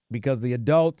this because the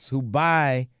adults who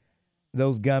buy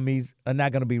those gummies are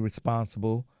not going to be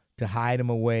responsible to hide them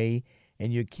away,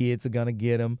 and your kids are going to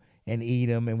get them and eat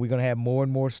them, and we're going to have more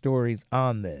and more stories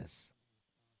on this.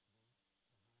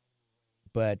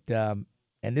 But, and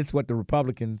this is what the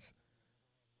Republicans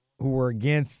who were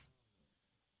against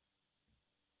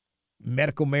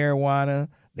medical marijuana,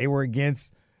 they were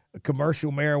against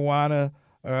commercial marijuana,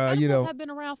 Edibles have been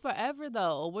around forever,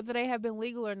 though, whether they have been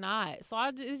legal or not. So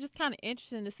it's just kind of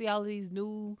interesting to see all of these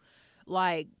new,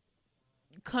 like,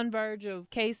 converge of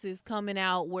cases coming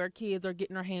out where kids are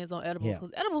getting their hands on edibles,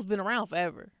 because edibles been around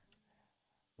forever.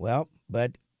 Well,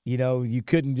 but, you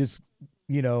couldn't just,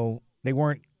 they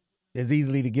weren't as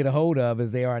easily to get a hold of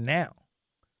as they are now.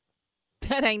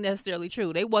 That ain't necessarily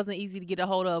true. They wasn't easy to get a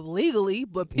hold of legally,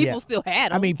 but people still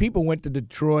had them. I mean, people went to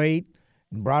Detroit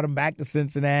and brought them back to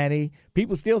Cincinnati.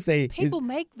 People still say people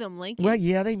make them, Lincoln. Well,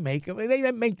 yeah, they make them.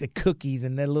 They make the cookies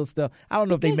and that little stuff. I don't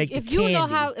know if they make the candy.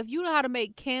 If you know how to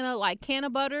make canna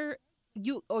butter,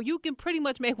 you can pretty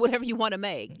much make whatever you want to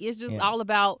make. It's just all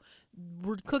about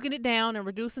cooking it down and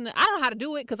reducing it. I don't know how to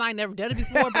do it because I ain't never done it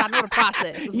before, but I know the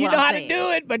process. You know how to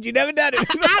do it, but you never done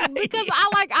it. Because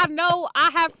I know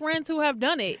I have friends who have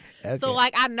done it. Okay. So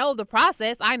I know the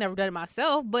process. I never done it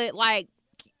myself, but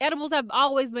edibles have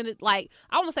always been I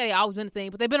won't say they always been a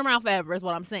thing, but they've been around forever is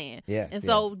what I'm saying. Yes, and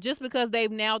so just because they've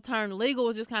now turned legal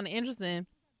is just kind of interesting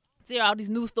to hear all these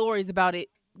new stories about it.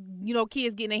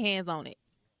 Kids getting their hands on it.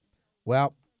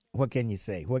 Well, what can you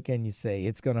say?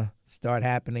 It's going to start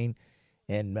happening.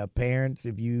 And parents,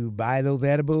 if you buy those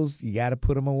edibles, you got to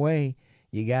put them away.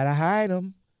 You got to hide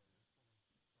them.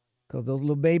 Because those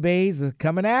little babies are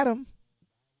coming at them.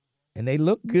 And they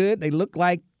look good. They look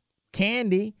like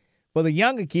candy for the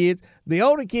younger kids. The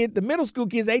older kids, the middle school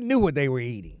kids, they knew what they were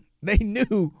eating. They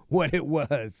knew what it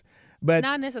was. But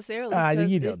not necessarily.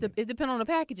 It depends on the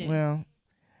packaging. Well,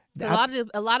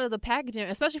 a lot of the packaging,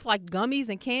 especially for gummies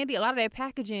and candy, a lot of that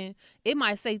packaging, it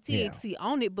might say THC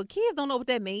on it, but kids don't know what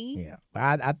that means. Yeah,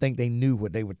 I think they knew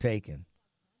what they were taking.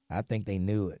 I think they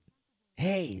knew it.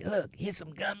 Hey, look, here's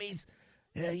some gummies.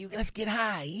 Let's get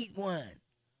high. Eat one.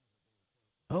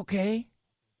 Okay.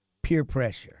 Peer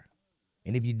pressure.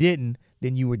 And if you didn't,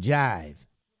 then you were jive.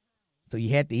 So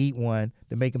you had to eat one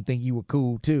to make them think you were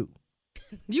cool, too.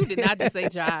 You did not just say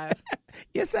jive.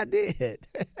 Yes, I did.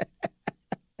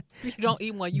 You don't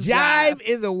eat one, you jive. Jive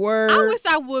is a word. I wish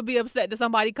I would be upset that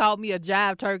somebody called me a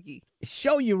jive turkey.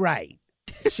 Show you right.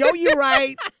 Show you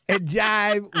right, and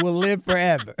jive will live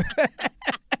forever.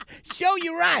 Show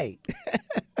you right.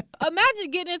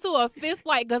 Imagine getting into a fist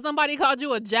fight because somebody called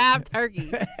you a jive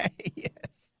turkey. Yes.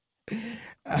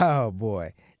 Oh,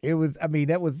 boy.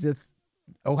 That was just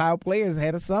Ohio Players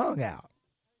had a song out.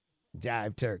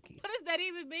 Jive turkey. What does that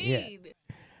even mean?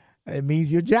 Yeah. It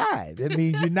means you're jive. It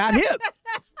means you're not hip.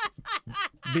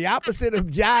 The opposite of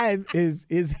jive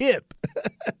is hip.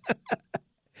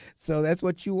 So that's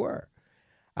what you were.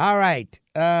 All right.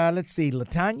 Let's see.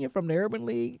 LaTanya from the Urban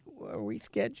League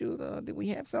rescheduled. Did we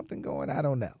have something going? I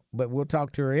don't know. But we'll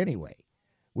talk to her anyway.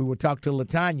 We will talk to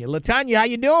LaTanya. LaTanya, how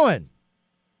you doing?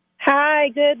 Hi.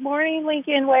 Good morning,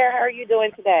 Lincoln. Ware, how are you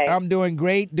doing today? I'm doing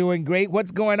great.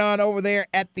 What's going on over there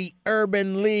at the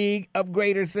Urban League of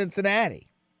Greater Cincinnati?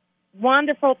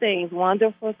 Wonderful things.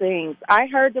 I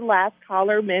heard the last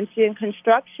caller mention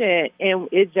construction, and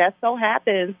it just so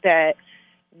happens that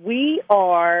we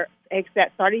are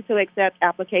starting to accept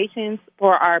applications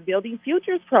for our Building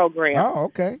Futures program. Oh,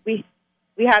 okay. We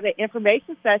have an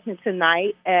information session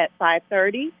tonight at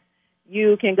 5:30.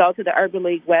 You can go to the Urban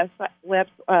League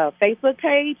Facebook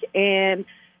page and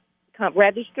come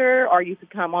register, or you can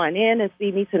come on in and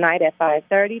see me tonight at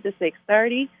 5:30 to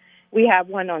 6:30. We have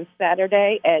one on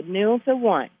Saturday at noon to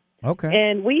 1. Okay.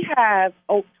 And we have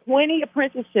 20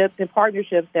 apprenticeships and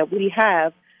partnerships that we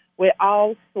have with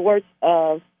all sorts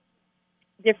of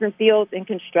different fields in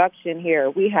construction here.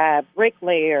 We have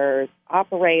bricklayers,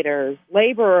 operators,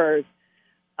 laborers,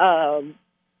 all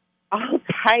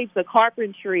types of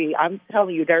carpentry. I'm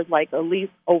telling you, there's at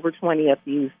least over 20 of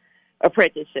these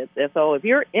apprenticeships. And so if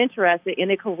you're interested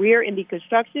in a career in the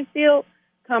construction field,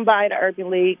 come by the Urban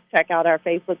League, check out our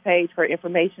Facebook page for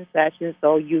information sessions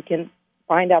so you can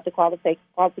find out the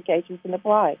qualifications and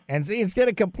apply. And see, instead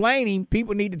of complaining,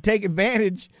 people need to take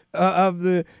advantage of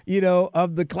the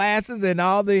classes and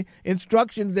all the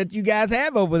instructions that you guys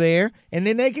have over there, and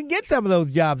then they can get some of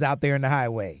those jobs out there in the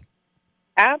highway.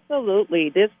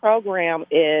 Absolutely. This program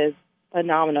is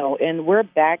phenomenal, and we're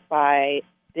backed by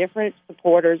different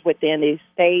supporters within the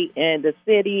state and the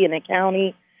city and the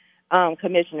county.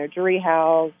 Commissioner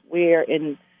Driehaus, we're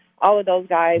in All of those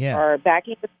guys are back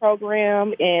in the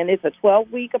program, and it's a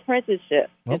 12-week apprenticeship.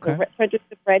 It's an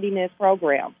apprenticeship readiness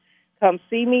program. Come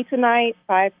see me tonight,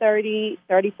 5:30,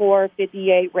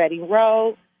 3458 Reading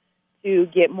Road, to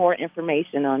get more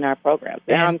information on our programs.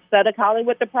 And instead of calling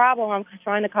with the problem, I'm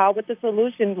trying to call with the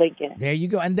solution, Lincoln. There you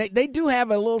go. And they do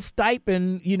have a little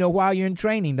stipend, while you're in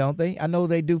training, don't they? I know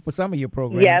they do for some of your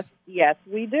programs. Yes,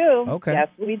 we do. Okay. Yes,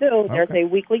 we do. There's a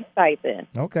weekly stipend.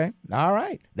 Okay. All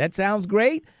right. That sounds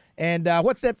great. And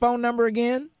what's that phone number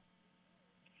again?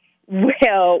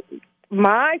 Well,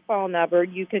 my phone number,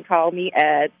 you can call me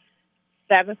at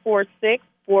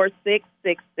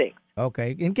 746-4666.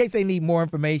 Okay. In case they need more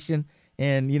information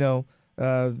and, get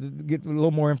a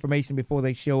little more information before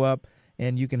they show up,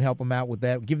 and you can help them out with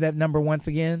that. Give that number once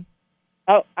again.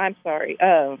 Oh, I'm sorry.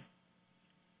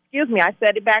 Excuse me, I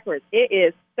said it backwards. It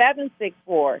is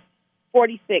 764-4666.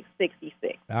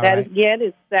 That again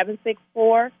is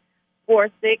 764-4666.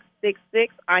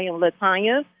 I am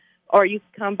LaTanya. Or you can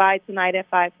come by tonight at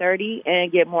 5:30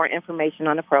 and get more information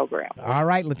on the program. All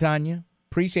right, LaTanya.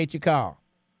 Appreciate your call.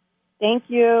 Thank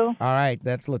you. All right,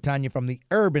 that's LaTanya from the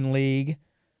Urban League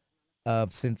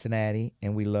of Cincinnati,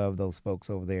 and we love those folks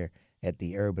over there at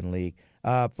the Urban League.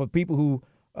 For people who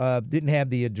didn't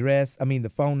have the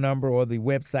phone number or the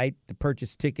website to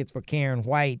purchase tickets for Karen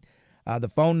White, the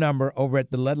phone number over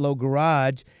at the Ludlow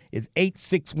Garage is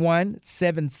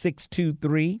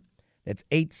 861-7623. That's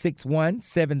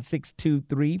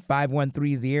 861-7623.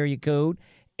 513 is the area code.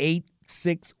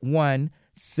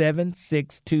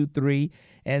 861-7623.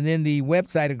 And then the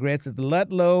website address is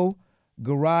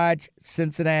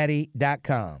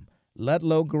LudlowGarageCincinnati.com.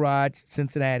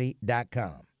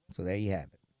 LudlowGarageCincinnati.com. So there you have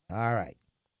it. All right.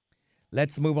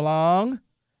 Let's move along.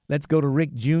 Let's go to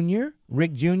Rick Jr.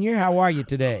 Rick Jr., how are you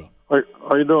today? How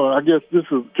you doing? I guess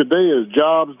today is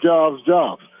jobs.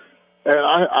 And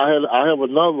I have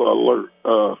another alert.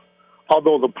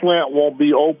 Although the plant won't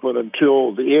be open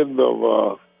until the end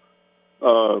of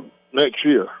next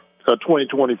year,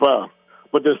 2025.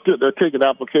 But they're taking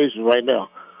applications right now.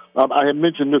 I had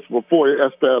mentioned this before.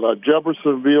 That's that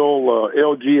Jeffersonville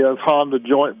LGS Honda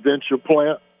joint venture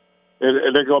plant,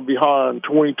 and they're going to be hiring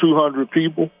 2,200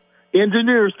 people,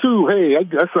 engineers too. Hey,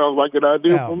 that sounds like an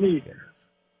idea for me.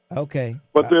 Okay,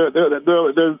 but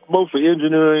they're mostly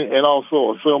engineering and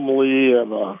also assembly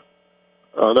and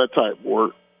that type of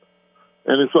work.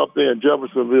 And it's up there in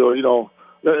Jeffersonville.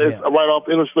 It's right off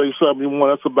Interstate 71.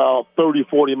 That's about 30,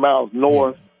 40 miles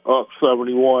north. Up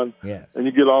 71, and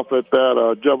you get off at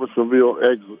that Jeffersonville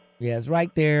exit. Yeah, it's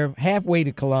right there, halfway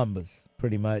to Columbus,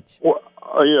 pretty much. Well,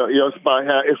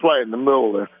 it's right in the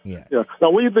middle there. Yeah.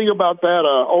 Now, what do you think about that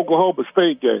Oklahoma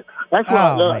State game? That's I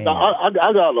got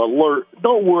an alert.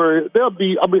 Don't worry, there'll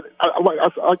be. I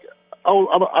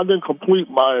didn't complete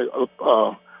my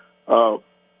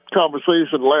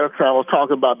conversation last time. I was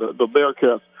talking about the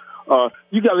Bearcats.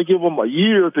 You got to give them a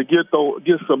year to get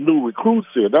some new recruits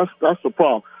here. That's the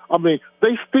problem. I mean,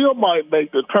 they still might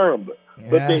make the tournament,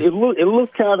 but it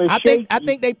looks kind of shaky. I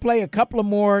think they play a couple of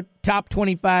more top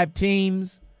 25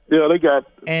 teams. Yeah, they got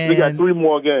 3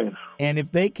 more games. And if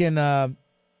they can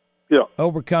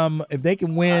overcome, if they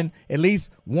can win at least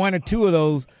 1 or 2 of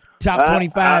those top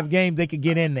 25 games, they could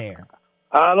get in there.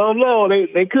 I don't know.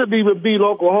 They couldn't even beat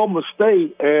Oklahoma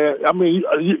State. And I mean,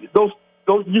 you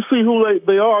see who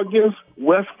they are against?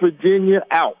 West Virginia,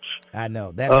 ouch. I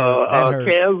know. That hurt.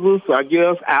 Kansas, I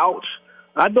guess, ouch.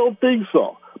 I don't think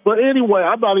so. But anyway,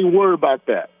 I'm not even worried about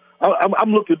that.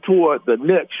 I'm looking toward the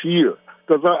next year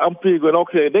because I'm figuring,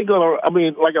 okay, they're going to,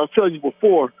 like I was telling you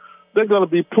before, they're going to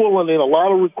be pulling in a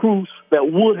lot of recruits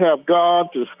that would have gone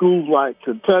to schools like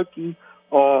Kentucky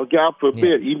or, God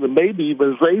forbid, maybe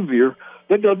even Xavier.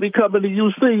 They're going to be coming to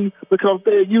UC because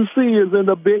UC is in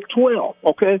the Big 12,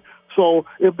 okay? So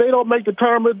if they don't make the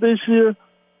tournament this year,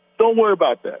 don't worry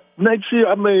about that. Next year,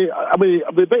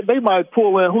 they might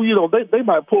pull in they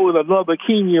might pull in another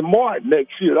Kenyon Martin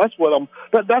next year. That's what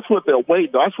they're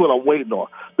waiting on. That's what I'm waiting on.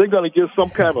 They're going to get some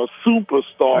kind of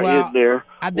superstar in there,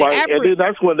 and then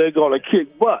that's when they're going to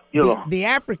kick butt. The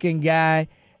African guy,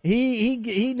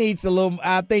 he needs a little.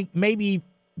 I think maybe,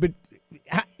 but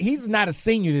he's not a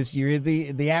senior this year, is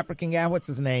he? The African guy, what's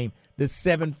his name? The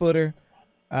 7-footer.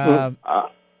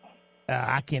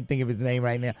 I can't think of his name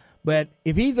right now. But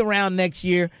if he's around next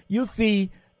year, you'll see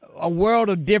a world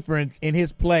of difference in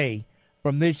his play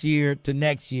from this year to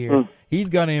next year. He's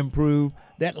going to improve.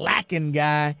 That Lacken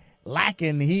guy, I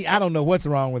don't know what's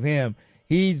wrong with him.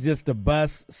 He's just a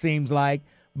bust, seems like.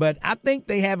 But I think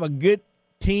they have a good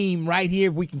team right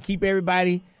here. If we can keep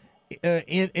everybody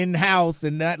in-house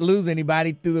and not lose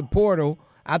anybody through the portal,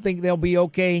 I think they'll be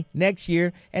okay next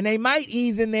year. And they might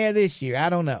ease in there this year. I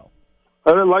don't know.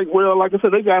 Like I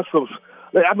said, they got some.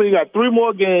 I mean, you got 3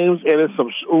 more games, and it's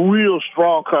some real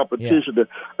strong competition. Yeah.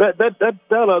 Their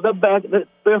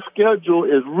schedule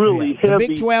is really heavy. The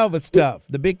Big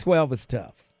 12 is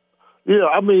tough. Yeah,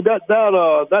 I mean that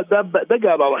they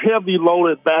got a heavy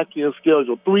loaded back end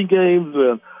schedule. 3 games,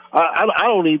 and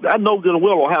I know good and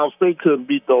well Ohio State couldn't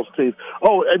beat those teams.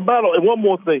 Oh, and by the way, one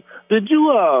more thing. Did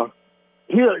you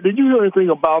hear anything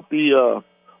about they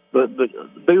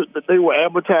were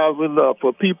advertising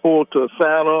for people to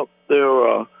sign up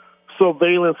their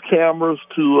surveillance cameras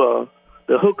to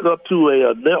hook up to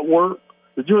a network?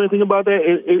 Did you hear anything about that?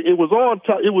 It was on.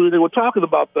 They were talking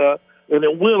about that, and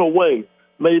it went away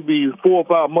maybe 4 or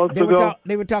 5 months ago.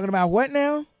 They were talking about what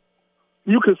now?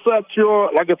 You could set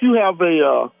if you have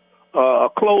a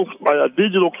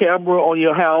digital camera on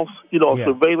your house, a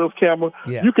surveillance camera,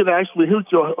 you can actually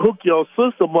hook your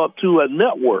system up to a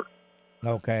network.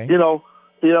 Okay. And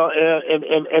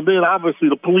then obviously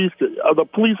the police are going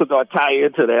to tie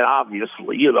into that,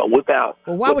 obviously, without.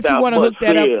 Well, why would you want to hook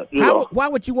that up? Why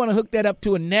would you want to hook that up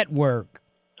to a network?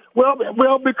 Well,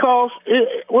 because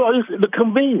it's the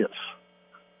convenience.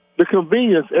 The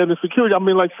convenience and the security. I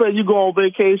mean, like, say you go on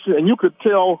vacation and you could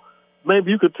tell, well,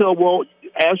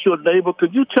 ask your neighbor,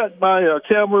 could you check my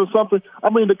camera or something? I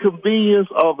mean, the convenience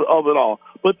of it all.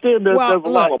 But then there's a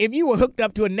lot of... if you were hooked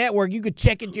up to a network, you could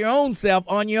check it your own self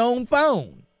on your own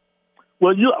phone.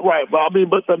 Well, you're right, but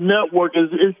the network is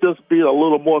just being a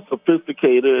little more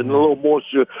sophisticated and a little more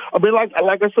sure. I mean,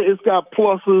 like I said, it's got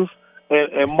pluses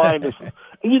and minuses.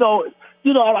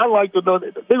 I like to know.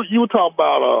 You were talking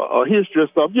about history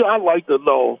and stuff. Yeah, I'd like to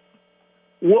know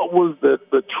what was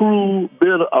the true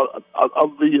bit of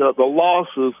the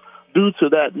losses due to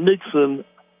that Nixon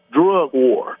drug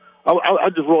war.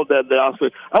 I just wrote that down. I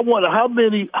said, I wonder how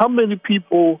many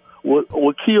people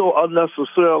were killed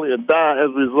unnecessarily and die as a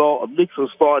result of Nixon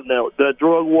starting that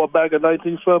drug war back in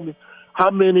 1970.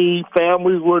 How many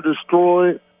families were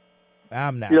destroyed?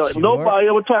 I'm not sure. Nobody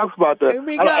ever talks about that.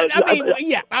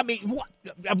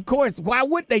 Of course. Why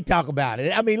would they talk about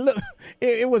it? I mean, look,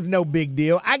 it was no big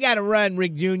deal. I got to run,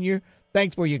 Rick Jr.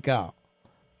 Thanks for your call.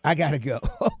 I got to go.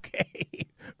 Okay.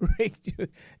 Rick Jr.,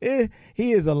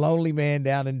 he is a lonely man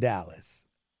down in Dallas.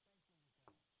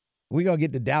 We're going to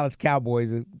get the Dallas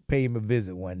Cowboys and pay him a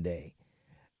visit one day.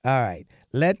 All right.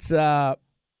 Let's,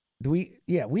 we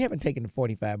haven't taken the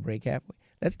 45 break, have we?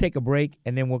 Let's take a break,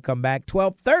 and then we'll come back.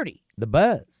 12:30, The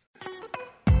Buzz.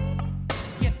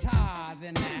 Guitars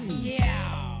in there.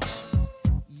 Yeah.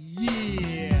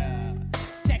 Yeah.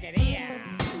 Check it out.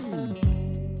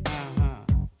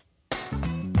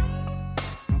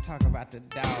 I'm talking about the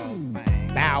dog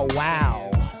thing. Bow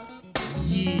wow.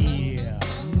 Yeah.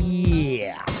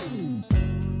 Yeah.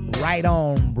 Right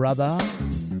on, brother.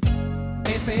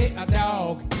 They say a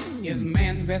dog is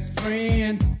man's best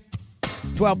friend.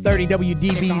 1230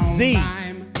 WDBZ.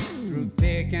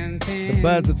 The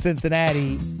Buzz of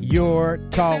Cincinnati, your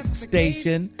talk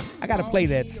station. I got to play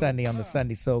that Sunday on the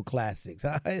Sunday Soul Classics.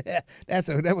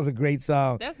 That was a great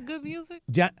song. That's good music?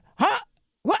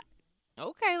 What?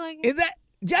 Okay, like... Is that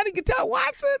Johnny Guitar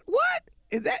Watson? What?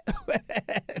 Is that...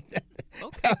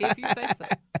 Okay, if you say so.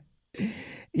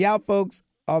 Y'all folks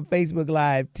on Facebook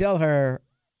Live, tell her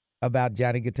about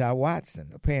Johnny Guitar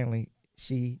Watson. Apparently,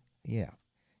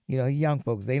 young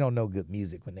folks, they don't know good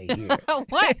music when they hear it.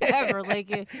 Whatever,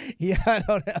 Lincoln. I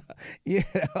don't know.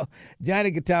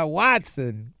 Johnny Guitar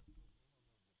Watson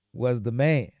was the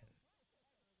man.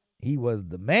 He was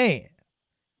the man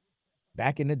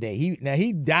back in the day.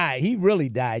 He died. He really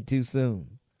died too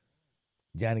soon.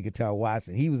 Johnny Guitar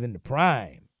Watson. He was in the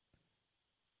prime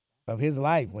of his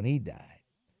life when he died.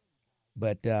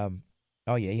 But,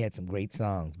 he had some great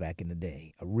songs back in the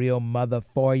day. A Real Mother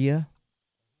for You.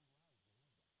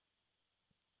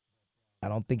 I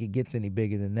don't think it gets any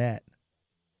bigger than that.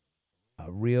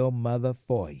 A Real Mother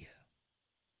for You.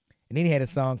 And then he had a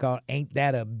song called Ain't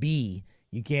That a Bee.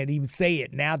 You can't even say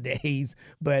it nowadays,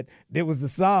 but there was a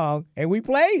song, and we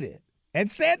played it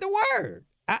and said the word.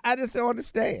 I just don't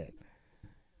understand.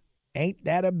 Ain't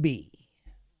That a Bee.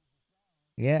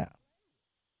 Yeah.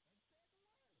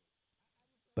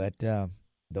 But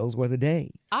those were the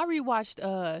days. I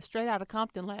rewatched Straight Outta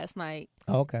Compton last night.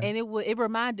 Okay. And it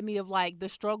reminded me of like the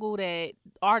struggle that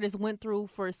artists went through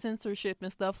for censorship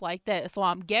and stuff like that. So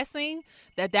I'm guessing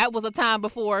that was a time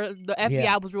before the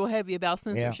FBI was real heavy about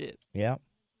censorship. Yeah.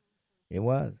 It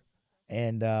was.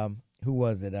 And who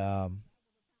was it?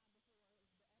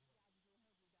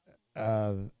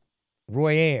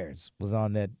 Roy Ayers was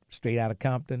on that Straight Outta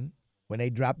Compton when they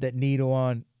dropped that needle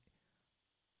on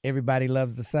Everybody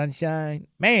Loves the Sunshine.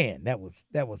 Man, that was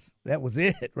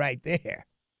it right there.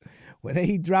 when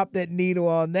he dropped that needle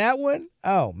on that one,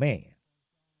 oh, man.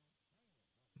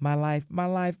 My life, my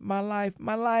life, my life,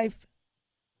 my life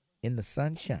in the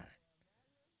sunshine.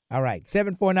 All right,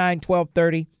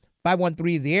 749-1230,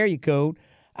 513 is the area code.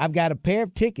 I've got a pair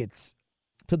of tickets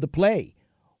to the play,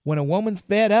 When a Woman's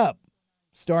Fed Up,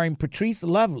 starring Patrice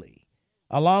Lovely,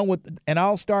 along with an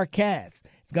all-star cast.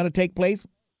 It's going to take place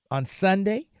on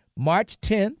Sunday, March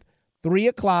 10th, 3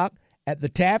 o'clock at the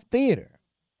Taft Theater.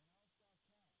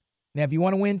 Now, if you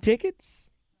want to win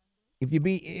tickets,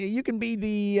 you can be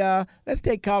the, let's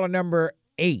take caller number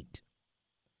 8.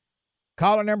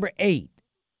 Caller number 8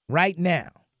 right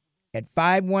now at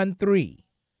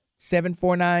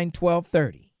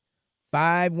 513-749-1230.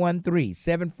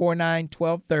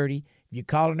 513-749-1230. If you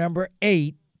call number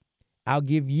 8, I'll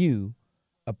give you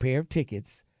a pair of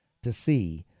tickets to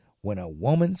see When a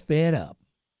Woman's Fed Up.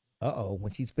 Uh-oh,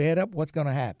 when she's fed up, what's going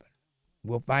to happen?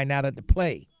 We'll find out at the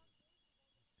play.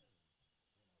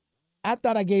 I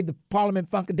thought I gave the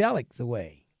Parliament Funkadelics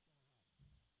away.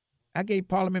 I gave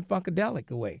Parliament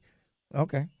Funkadelic away.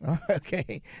 Okay.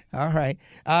 Okay. All right.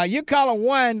 You caller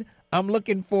 1, I'm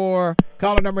looking for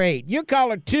caller number 8. You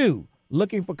caller 2,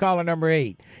 looking for caller number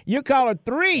 8. You caller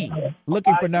 3,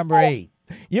 looking for number 8.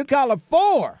 You caller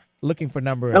 4, looking for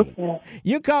number 8. Okay.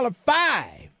 You caller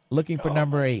 5, looking for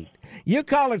number 8. You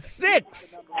caller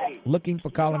 6, looking for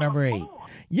caller number 8.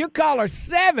 You caller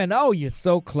 7, oh, you're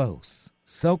so close.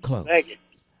 So close. Thank you.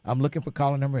 I'm looking for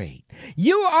caller number 8.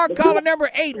 You are caller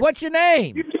number 8. What's your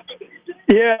name?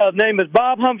 Yeah, name is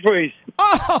Bob Humphreys.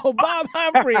 Oh, Bob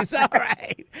Humphreys. All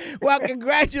right. Well,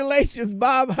 congratulations,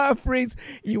 Bob Humphreys.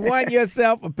 You won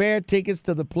yourself a pair of tickets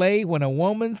to the play When a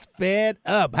Woman's Fed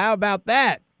Up. How about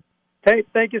that?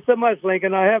 Thank you so much,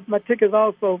 Lincoln. I have my tickets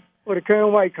also for the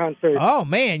Karen White concert. Oh,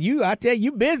 man, I tell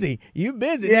you, busy. You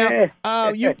busy. Yeah. Now,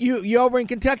 you over in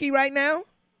Kentucky right now?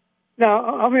 No,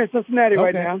 I'm here in Cincinnati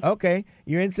right now. Okay,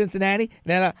 you're in Cincinnati.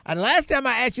 Now, last time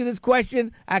I asked you this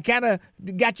question, I kind of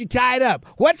got you tied up.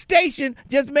 What station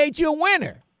just made you a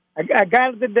winner? I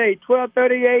got it today,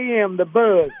 12:30 a.m., the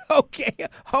Buzz. Okay,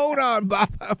 hold on, Bob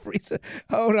Humphreys.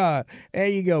 Hold on. There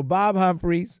you go, Bob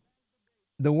Humphreys,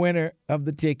 the winner of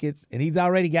the tickets, and he's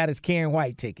already got his Karen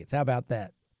White tickets. How about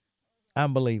that?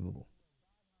 Unbelievable.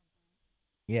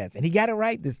 Yes, and he got it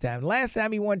right this time. Last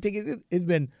time he won tickets, it's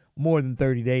been more than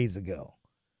 30 days ago.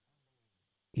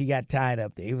 He got tied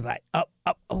up there. He was like,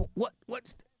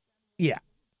 what's... Yeah,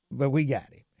 but we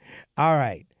got him. All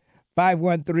right,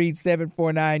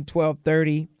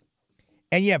 513-749-1230.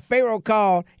 And yeah, Pharaoh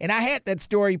called, and I had that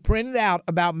story printed out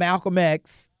about Malcolm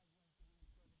X.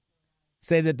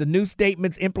 Say that the new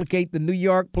statements implicate the New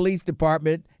York Police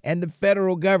Department and the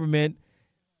federal government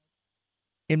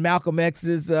in Malcolm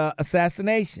X's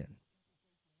assassination.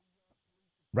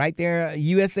 Right there,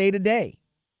 USA Today.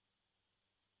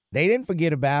 They didn't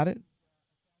forget about it.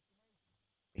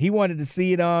 He wanted to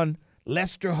see it on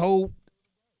Lester Holt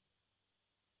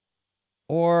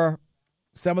or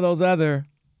some of those other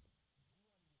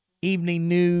evening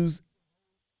news,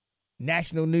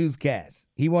 national newscasts.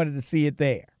 He wanted to see it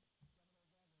there.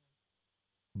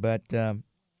 But I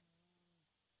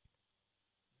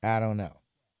don't know.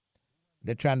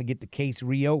 They're trying to get the case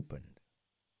reopened.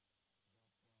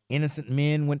 Innocent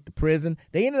men went to prison.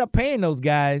 They ended up paying those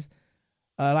guys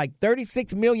like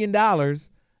 $36 million that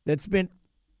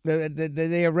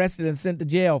they arrested and sent to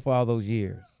jail for all those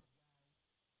years.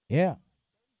 Yeah.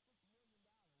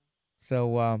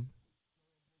 So,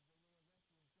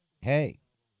 hey,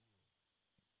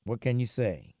 what can you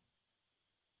say?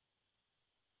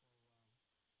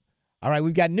 All right,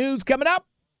 we've got news coming up,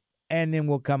 and then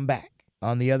we'll come back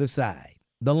on the other side.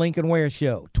 The Lincoln Ware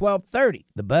Show, 1230,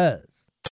 The Buzz.